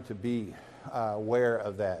learn to be aware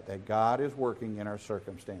of that God is working in our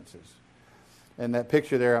circumstances. In that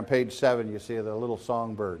picture there on page 7, you see the little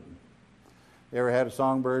songbird. You ever had a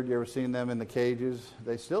songbird? You ever seen them in the cages?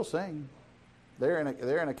 They still sing. They're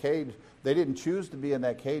in a cage. They didn't choose to be in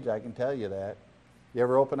that cage, I can tell you that. You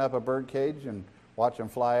ever open up a bird cage and watch them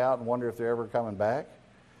fly out and wonder if they're ever coming back?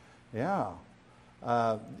 Yeah.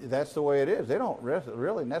 That's the way it is. They don't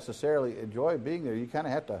really necessarily enjoy being there. You kind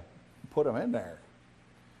of have to put them in there.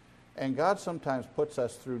 And God sometimes puts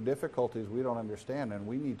us through difficulties we don't understand, and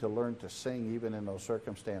we need to learn to sing even in those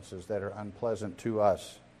circumstances that are unpleasant to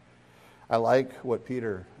us. I like what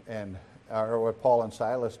what Paul and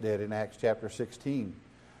Silas did in Acts chapter 16.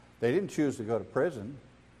 They didn't choose to go to prison.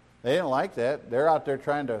 They didn't like that. They're out there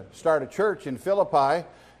trying to start a church in Philippi,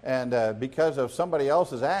 and because of somebody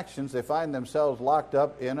else's actions, they find themselves locked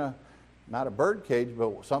up in not a bird cage,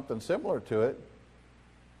 but something similar to it.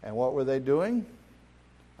 And what were they doing?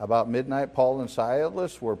 About midnight, Paul and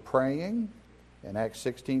Silas were praying in Acts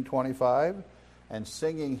 16:25 and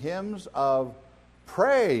singing hymns of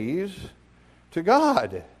praise to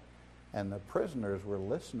God. And the prisoners were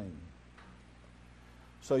listening.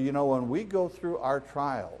 So, when we go through our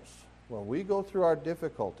trials, when we go through our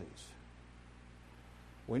difficulties,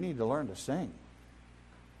 we need to learn to sing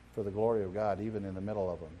for the glory of God, even in the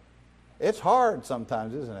middle of them. It's hard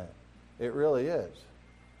sometimes, isn't it? It really is.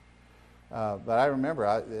 But I remember,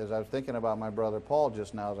 as I was thinking about my brother Paul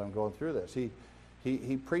just now as I'm going through this,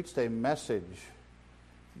 he preached a message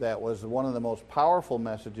that was one of the most powerful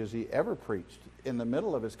messages he ever preached. In the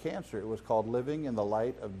middle of his cancer, it was called Living in the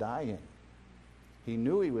Light of Dying. He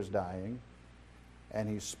knew he was dying, and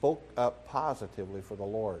he spoke up positively for the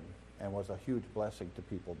Lord and was a huge blessing to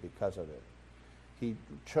people because of it. He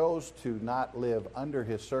chose to not live under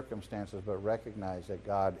his circumstances, but recognize that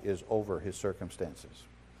God is over his circumstances.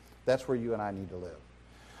 That's where you and I need to live.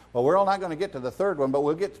 Well, we're all not going to get to the third one, but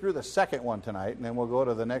we'll get through the second one tonight, and then we'll go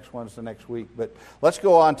to the next ones the next week. But let's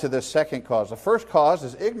go on to the second cause. The first cause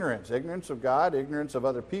is ignorance. Ignorance of God, ignorance of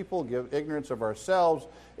other people, ignorance of ourselves,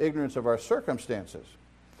 ignorance of our circumstances.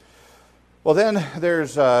 Well, then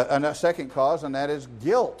there's a second cause, and that is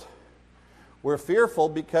guilt. We're fearful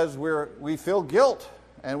because we feel guilt,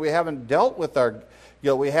 and we haven't dealt with our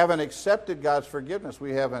guilt. We haven't accepted God's forgiveness.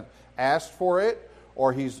 We haven't asked for it,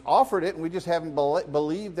 or he's offered it, and we just haven't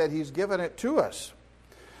believed that he's given it to us.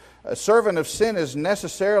 A servant of sin is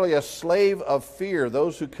necessarily a slave of fear.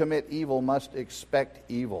 Those who commit evil must expect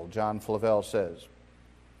evil, John Flavel says.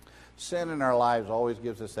 Sin in our lives always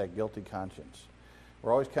gives us that guilty conscience.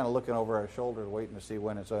 We're always kind of looking over our shoulder, waiting to see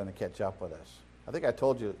when it's going to catch up with us. I think I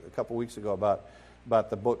told you a couple weeks ago about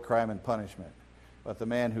the book Crime and Punishment, about the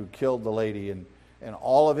man who killed the lady, and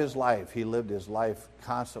all of his life, he lived his life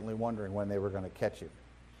constantly wondering when they were going to catch him.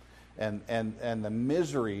 And the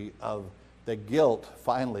misery of the guilt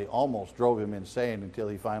finally almost drove him insane until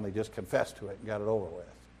he finally just confessed to it and got it over with.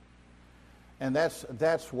 And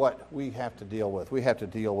that's what we have to deal with. We have to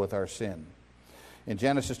deal with our sin. In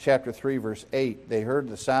Genesis chapter 3, verse 8, they heard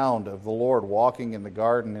the sound of the Lord walking in the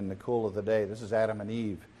garden in the cool of the day. This is Adam and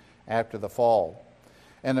Eve after the fall.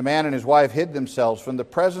 And the man and his wife hid themselves from the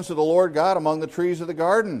presence of the Lord God among the trees of the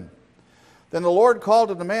garden. Then the Lord called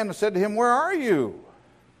to the man and said to him, "Where are you?"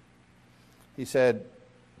 He said,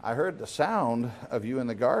 "I heard the sound of you in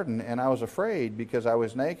the garden, and I was afraid because I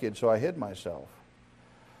was naked, so I hid myself."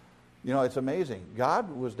 You know, it's amazing.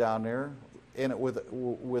 God was down there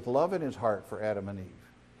with love in his heart for Adam and Eve.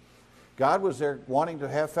 God was there wanting to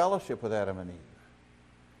have fellowship with Adam and Eve.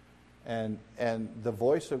 And the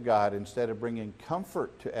voice of God, instead of bringing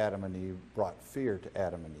comfort to Adam and Eve, brought fear to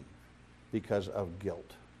Adam and Eve because of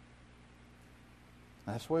guilt.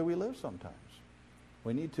 That's the way we live sometimes.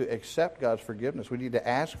 We need to accept God's forgiveness. We need to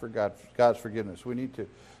ask for God's forgiveness. We need to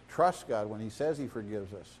trust God when he says he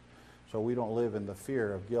forgives us, so we don't live in the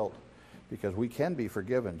fear of guilt, because we can be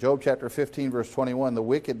forgiven. Job chapter 15, verse 21, "The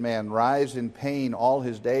wicked man writhes in pain all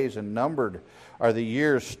his days, and numbered are the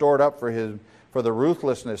years stored up for the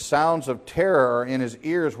ruthlessness. Sounds of terror are in his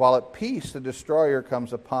ears, while at peace the destroyer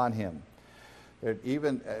comes upon him."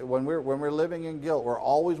 Even when we're living in guilt, we're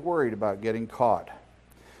always worried about getting caught.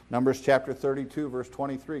 Numbers chapter 32, verse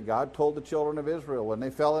 23, God told the children of Israel when they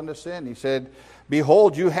fell into sin, he said,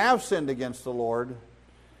 "Behold, you have sinned against the Lord,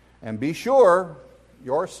 and be sure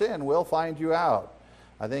your sin will find you out."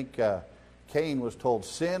 I think Cain was told,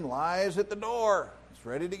 "Sin lies at the door. It's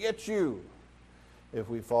ready to get you," if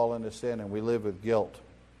we fall into sin and we live with guilt.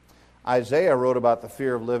 Isaiah wrote about the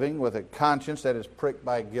fear of living with a conscience that is pricked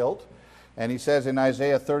by guilt. And he says in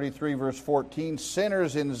Isaiah 33, verse 14,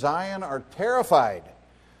 "Sinners in Zion are terrified.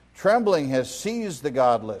 Trembling has seized the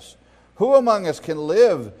godless. Who among us can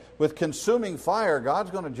live with consuming fire?"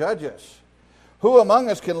 God's going to judge us. "Who among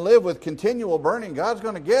us can live with continual burning?" God's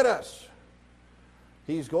going to get us.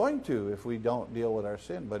 He's going to if we don't deal with our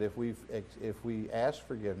sin. But if we ask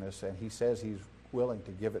forgiveness, and he says he's willing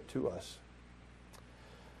to give it to us.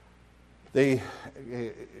 The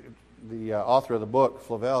author of the book,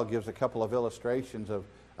 Flavel, gives a couple of illustrations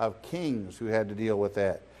of kings who had to deal with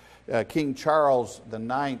that. King Charles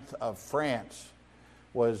IX of France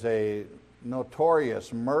was a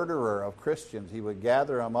notorious murderer of Christians. He would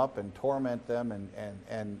gather them up and torment them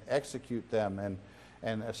and execute them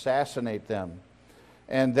and assassinate them.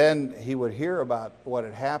 And then he would hear about what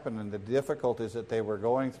had happened and the difficulties that they were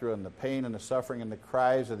going through and the pain and the suffering and the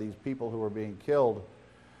cries of these people who were being killed.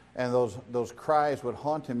 And those cries would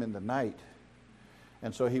haunt him in the night.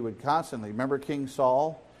 And so he would constantly, remember King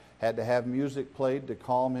Saul had to have music played to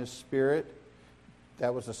calm his spirit?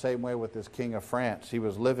 That was the same way with this king of France. He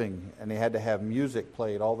was living and he had to have music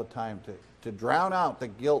played all the time to drown out the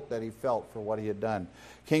guilt that he felt for what he had done.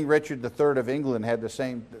 King Richard III of England had the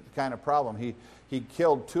same kind of problem. He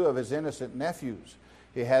killed two of his innocent nephews.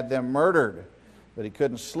 He had them murdered, but he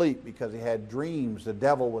couldn't sleep because he had dreams. The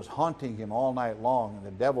devil was haunting him all night long, and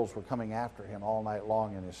the devils were coming after him all night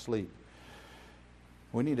long in his sleep.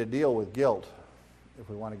 We need to deal with guilt if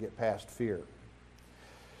we want to get past fear.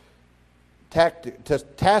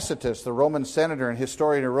 Tacitus, the Roman senator and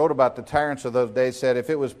historian who wrote about the tyrants of those days, said, "If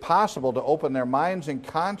it was possible to open their minds and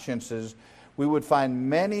consciences, we would find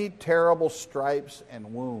many terrible stripes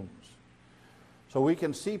and wounds. So we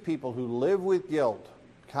can see people who live with guilt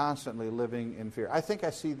constantly living in fear. I think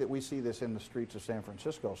we see this in the streets of San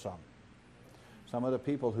Francisco some. Some of the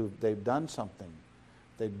people they've done something.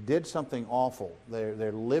 They did something awful.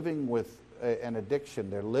 They're living with an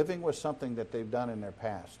addiction. They're living with something that they've done in their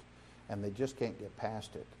past, and they just can't get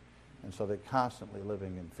past it. And so they're constantly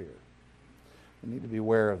living in fear. We need to be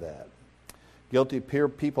aware of that. Guilty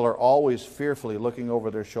people are always fearfully looking over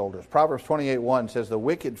their shoulders. Proverbs 28:1 says, "The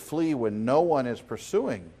wicked flee when no one is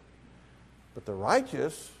pursuing, but the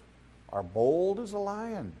righteous are bold as a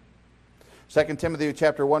lion." 2 Timothy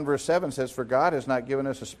chapter 1, verse 7 says, "For God has not given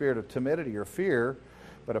us a spirit of timidity or fear,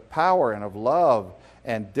 but of power and of love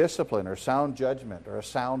and discipline," or sound judgment, or a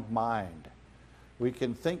sound mind. We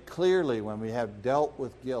can think clearly when we have dealt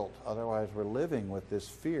with guilt. Otherwise, we're living with this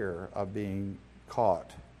fear of being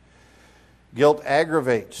caught. Guilt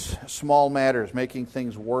aggravates small matters, making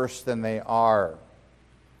things worse than they are.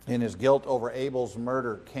 In his guilt over Abel's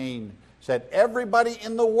murder, Cain said, "Everybody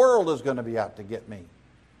in the world is going to be out to get me."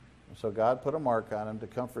 And so God put a mark on him to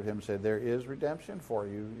comfort him and said, "There is redemption for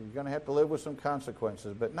you. You're going to have to live with some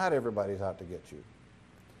consequences, but not everybody's out to get you."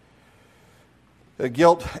 The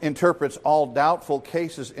guilt interprets all doubtful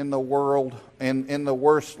cases in the world in the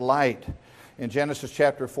worst light. In Genesis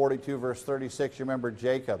chapter 42, verse 36, you remember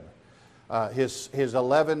Jacob. His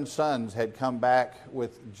 11 sons had come back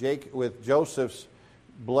with Joseph's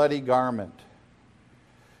bloody garment.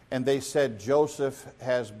 And they said, "Joseph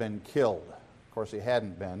has been killed." Of course, he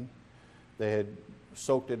hadn't been. They had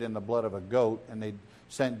soaked it in the blood of a goat, and they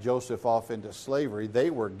sent Joseph off into slavery. They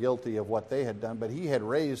were guilty of what they had done, but he had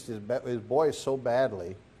raised his boys so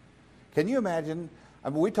badly. Can you imagine? I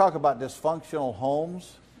mean, we talk about dysfunctional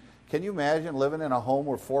homes. Can you imagine living in a home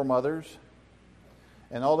with 4 mothers?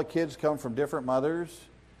 And all the kids come from different mothers,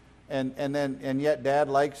 and yet Dad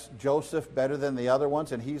likes Joseph better than the other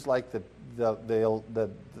ones, and he's like the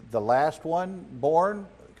last one born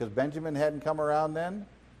because Benjamin hadn't come around then.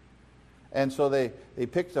 And so they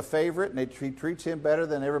picked a favorite, and he treats him better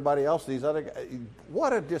than everybody else. These other guys.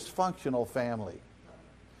 What a dysfunctional family.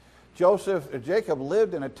 Jacob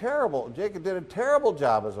did a terrible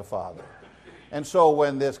job as a father. And so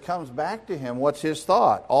when this comes back to him, what's his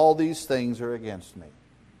thought? All these things are against me.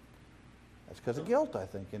 That's because of guilt, I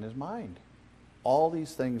think, in his mind. All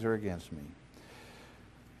these things are against me.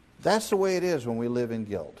 That's the way it is when we live in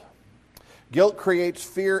guilt. Guilt creates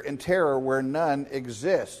fear and terror where none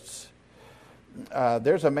exists.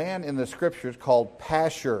 There's a man in the Scriptures called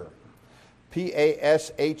Pashur.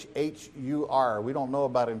 Pashhur. We don't know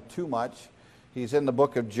about him too much. He's in the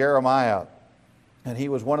book of Jeremiah. And he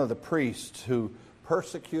was one of the priests who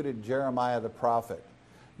persecuted Jeremiah the prophet.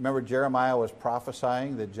 Remember, Jeremiah was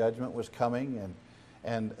prophesying that judgment was coming,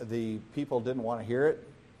 and the people didn't want to hear it.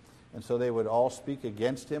 And so they would all speak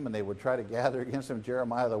against him, and they would try to gather against him.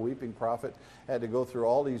 Jeremiah, the weeping prophet, had to go through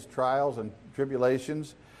all these trials and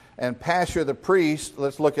tribulations. And Pashur the priest,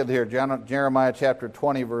 let's look at here, Jeremiah chapter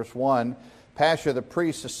 20, verse 1. Pashur the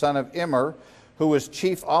priest, the son of Immer, who was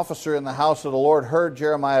chief officer in the house of the Lord, heard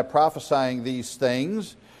Jeremiah prophesying these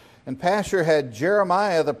things. And Pashur had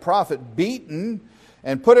Jeremiah the prophet beaten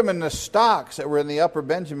and put him in the stocks that were in the upper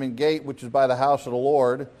Benjamin gate, which is by the house of the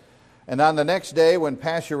Lord. And on the next day, when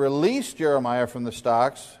Pashur released Jeremiah from the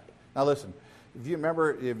stocks, now listen, if you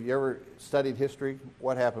ever studied history,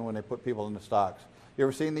 what happened when they put people in the stocks? You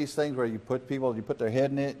ever seen these things where you put their head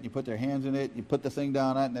in it, you put their hands in it, you put the thing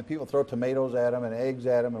down on it, and then people throw tomatoes at them and eggs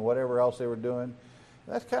at them and whatever else they were doing?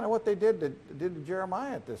 That's kind of what they did to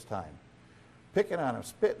Jeremiah at this time. Picking on him,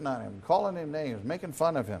 spitting on him, calling him names, making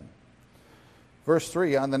fun of him. Verse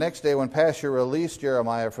 3, on the next day when Pashur released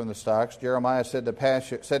Jeremiah from the stocks, Jeremiah said to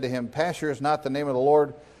him, Pashur is not the name of the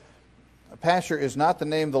Lord. Pashur is not the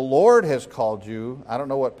name the Lord has called you. I don't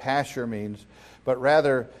know what Pashur means, but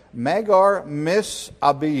rather Magar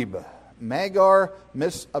Mis-Abib. Magar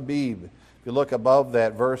Mis-Abib. If you look above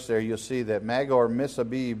that verse there, you'll see that Magar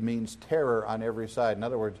Mis-Abib means terror on every side. In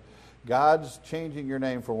other words, God's changing your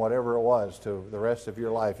name from whatever it was to the rest of your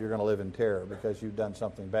life. You're going to live in terror because you've done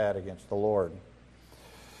something bad against the Lord.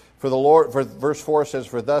 For verse 4 says,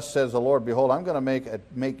 for thus says the Lord, behold, I'm going to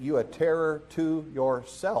make you a terror to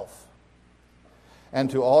yourself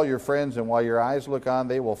and to all your friends, and while your eyes look on,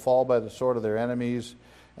 they will fall by the sword of their enemies,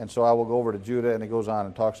 and so I will go over to Judah. And he goes on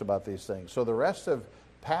and talks about these things. So the rest of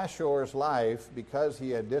Pashur's life, because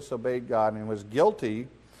he had disobeyed God and was guilty,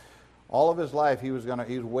 all of his life he was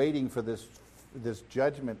waiting for this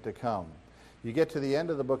judgment to come. You get to the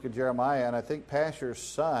end of the book of Jeremiah, and I think Pashur's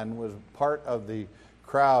son was part of the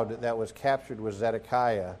crowd that was captured with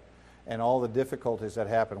Zedekiah. and all the difficulties that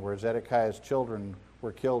happened, where Zedekiah's children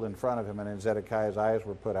were killed in front of him, and then Zedekiah's eyes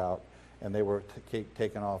were put out, and they were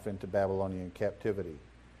taken off into Babylonian captivity.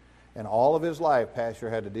 And all of his life, Pastor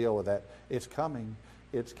had to deal with that. It's coming,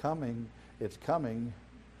 it's coming, it's coming.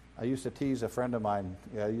 I used to tease a friend of mine.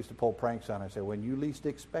 I used to pull pranks on her. I said, when you least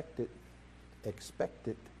expect it, expect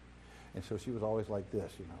it. And so she was always like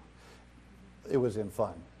this, you know. It was in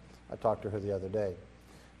fun. I talked to her the other day.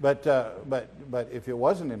 But if it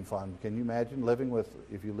wasn't in fun, can you imagine living with,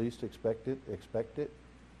 if you least expect it, expect it?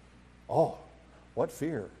 Oh, what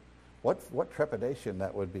fear, what trepidation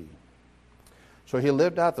that would be. So he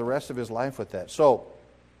lived out the rest of his life with that. So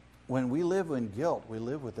when we live in guilt, we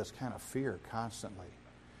live with this kind of fear constantly.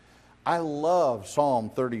 I love Psalm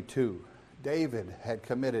 32. David had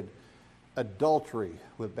committed adultery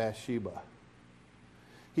with Bathsheba.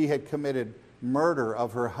 He had committed murder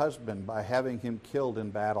of her husband by having him killed in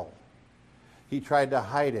battle. He tried to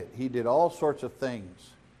hide it. He did all sorts of things.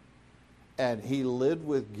 And he lived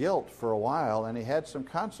with guilt for a while, and he had some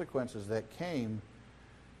consequences that came.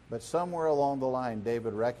 But somewhere along the line,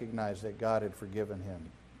 David recognized that God had forgiven him,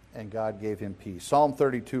 and God gave him peace. Psalm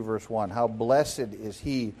 32, verse 1, how blessed is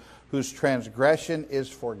he whose transgression is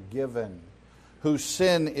forgiven, whose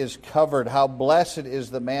sin is covered. How blessed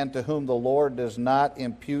is the man to whom the Lord does not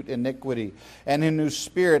impute iniquity, and in whose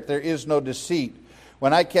spirit there is no deceit.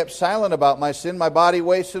 When I kept silent about my sin, my body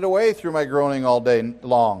wasted away through my groaning all day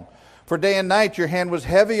long. For day and night your hand was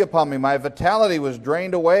heavy upon me. My vitality was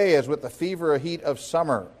drained away as with the fever or heat of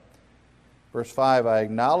summer. Verse 5, I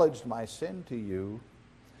acknowledged my sin to you,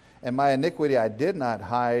 and my iniquity I did not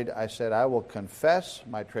hide. I said, I will confess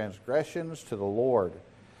my transgressions to the Lord,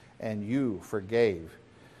 and you forgave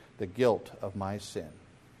the guilt of my sin.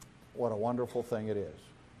 What a wonderful thing it is.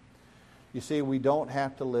 You see, we don't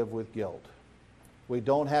have to live with guilt. We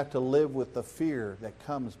don't have to live with the fear that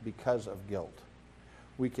comes because of guilt.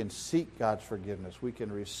 We can seek God's forgiveness. We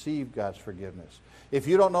can receive God's forgiveness. If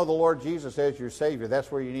you don't know the Lord Jesus as your Savior,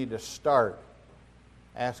 that's where you need to start.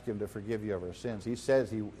 Ask Him to forgive you of our sins. He said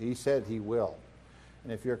He will.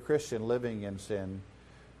 And if you're a Christian living in sin,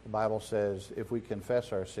 the Bible says if we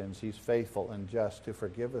confess our sins, He's faithful and just to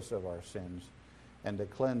forgive us of our sins and to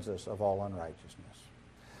cleanse us of all unrighteousness.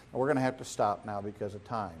 Now, we're going to have to stop now because of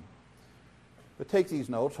time. But take these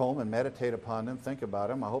notes home and meditate upon them. Think about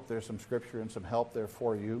them. I hope there's some scripture and some help there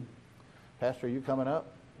for you. Pastor, are you coming up?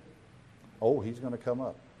 Oh, he's going to come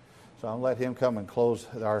up. So I'll let him come and close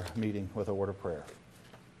our meeting with a word of prayer.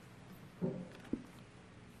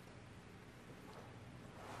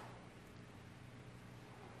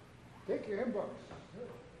 Take your hymn books.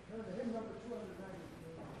 Turn to hymn number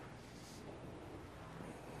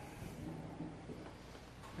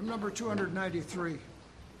 293. Hymn number 293.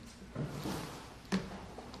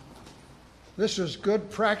 This is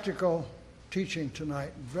good practical teaching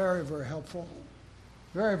tonight. Very, very helpful.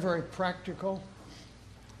 Very, very practical.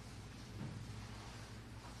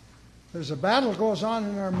 There's a battle goes on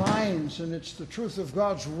in our minds, and it's the truth of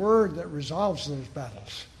God's Word that resolves those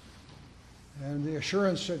battles. And the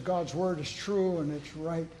assurance that God's Word is true and it's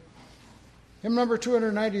right. Hymn number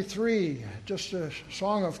 293, just a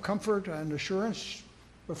song of comfort and assurance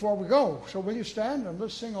before we go. So will you stand and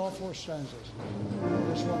let's sing all four stanzas of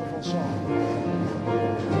this wonderful song.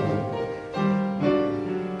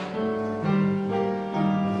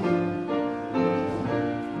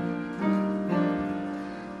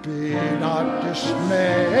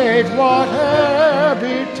 Dismayed, whatever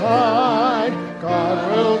betide, God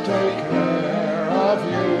will take care of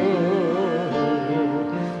you.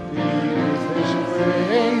 Beneath His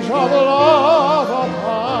wings of love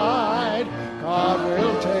abide, God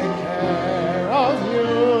will take care of you.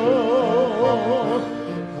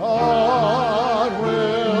 God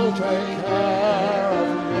will take care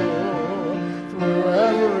of you through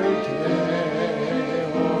every day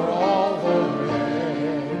or all the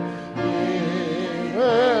way.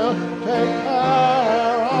 Take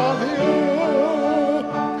care of you.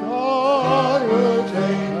 God will take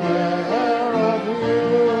care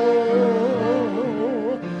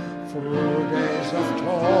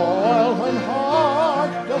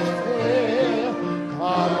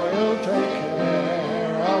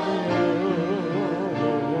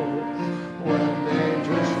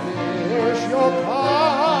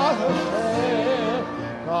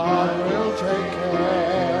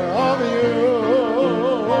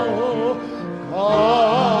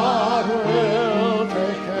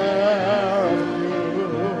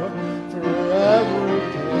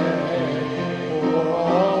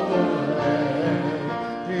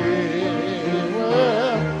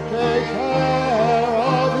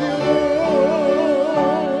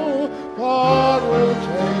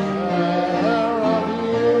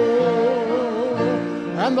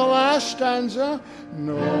And the last stanza,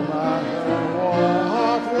 no matter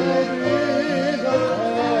what may be the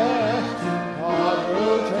cost, God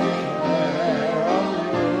will take care of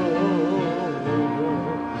you.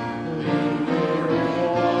 Leaning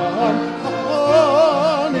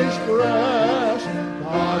on His breast,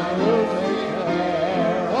 God will take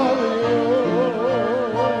care of you.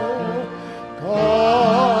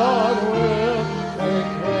 God will take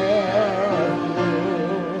care of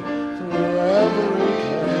you through every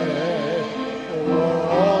day, for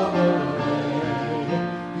all the way.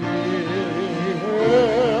 He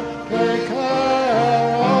will take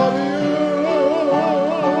care of you.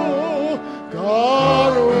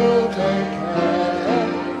 God will take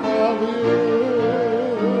care of you.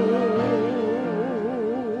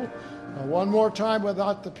 Now, one more time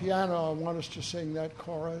without the piano, I want us to sing that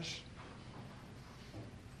chorus.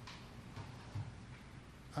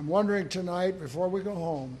 I'm wondering tonight, before we go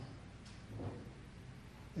home,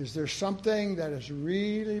 is there something that has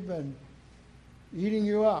really been eating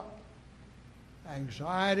you up?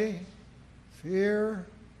 Anxiety, fear,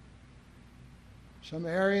 some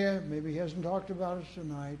area, maybe he hasn't talked about it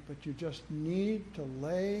tonight, but you just need to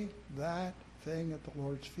lay that thing at the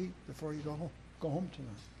Lord's feet before you go home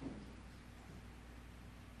tonight.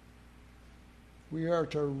 We are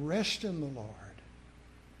to rest in the Lord.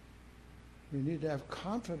 We need to have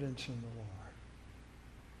confidence in the Lord.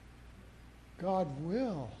 God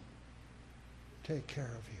will take care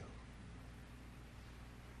of you.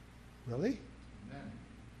 Really? Amen.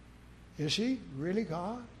 Is He really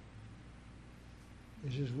God?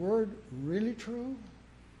 Is His Word really true?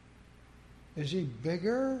 Is He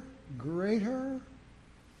bigger, greater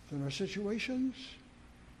than our situations?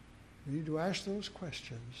 We need to ask those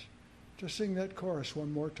questions. Just sing that chorus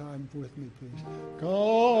one more time with me, please.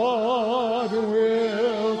 God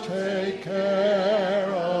will take care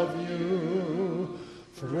of you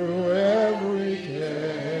through every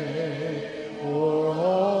day or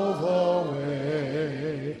all the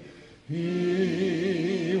way.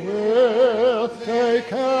 He will take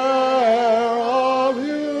care of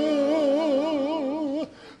you.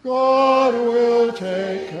 God will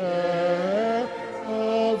take care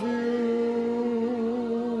of you.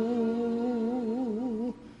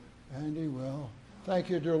 And He will. Thank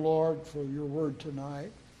you, dear Lord, for your word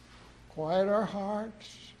tonight. Quiet our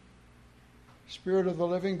hearts. Spirit of the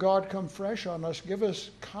living God, come fresh on us. Give us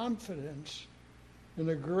confidence in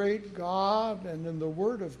a great God and in the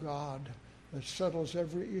Word of God that settles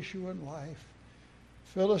every issue in life.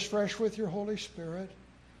 Fill us fresh with your Holy Spirit.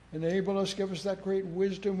 Enable us, give us that great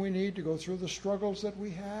wisdom we need to go through the struggles that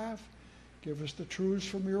we have. Give us the truths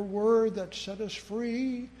from your Word that set us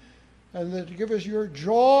free, and that give us your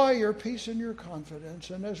joy, your peace, and your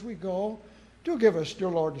confidence. And as we go, do give us, dear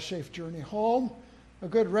Lord, a safe journey home, a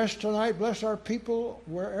good rest tonight. Bless our people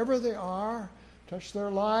wherever they are. Touch their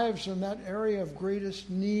lives in that area of greatest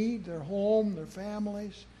need, their home, their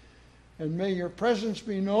families. And may your presence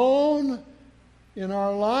be known in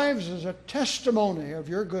our lives as a testimony of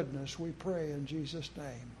your goodness, we pray in Jesus'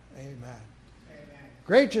 name. Amen. Amen.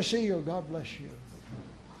 Great to see you. God bless you.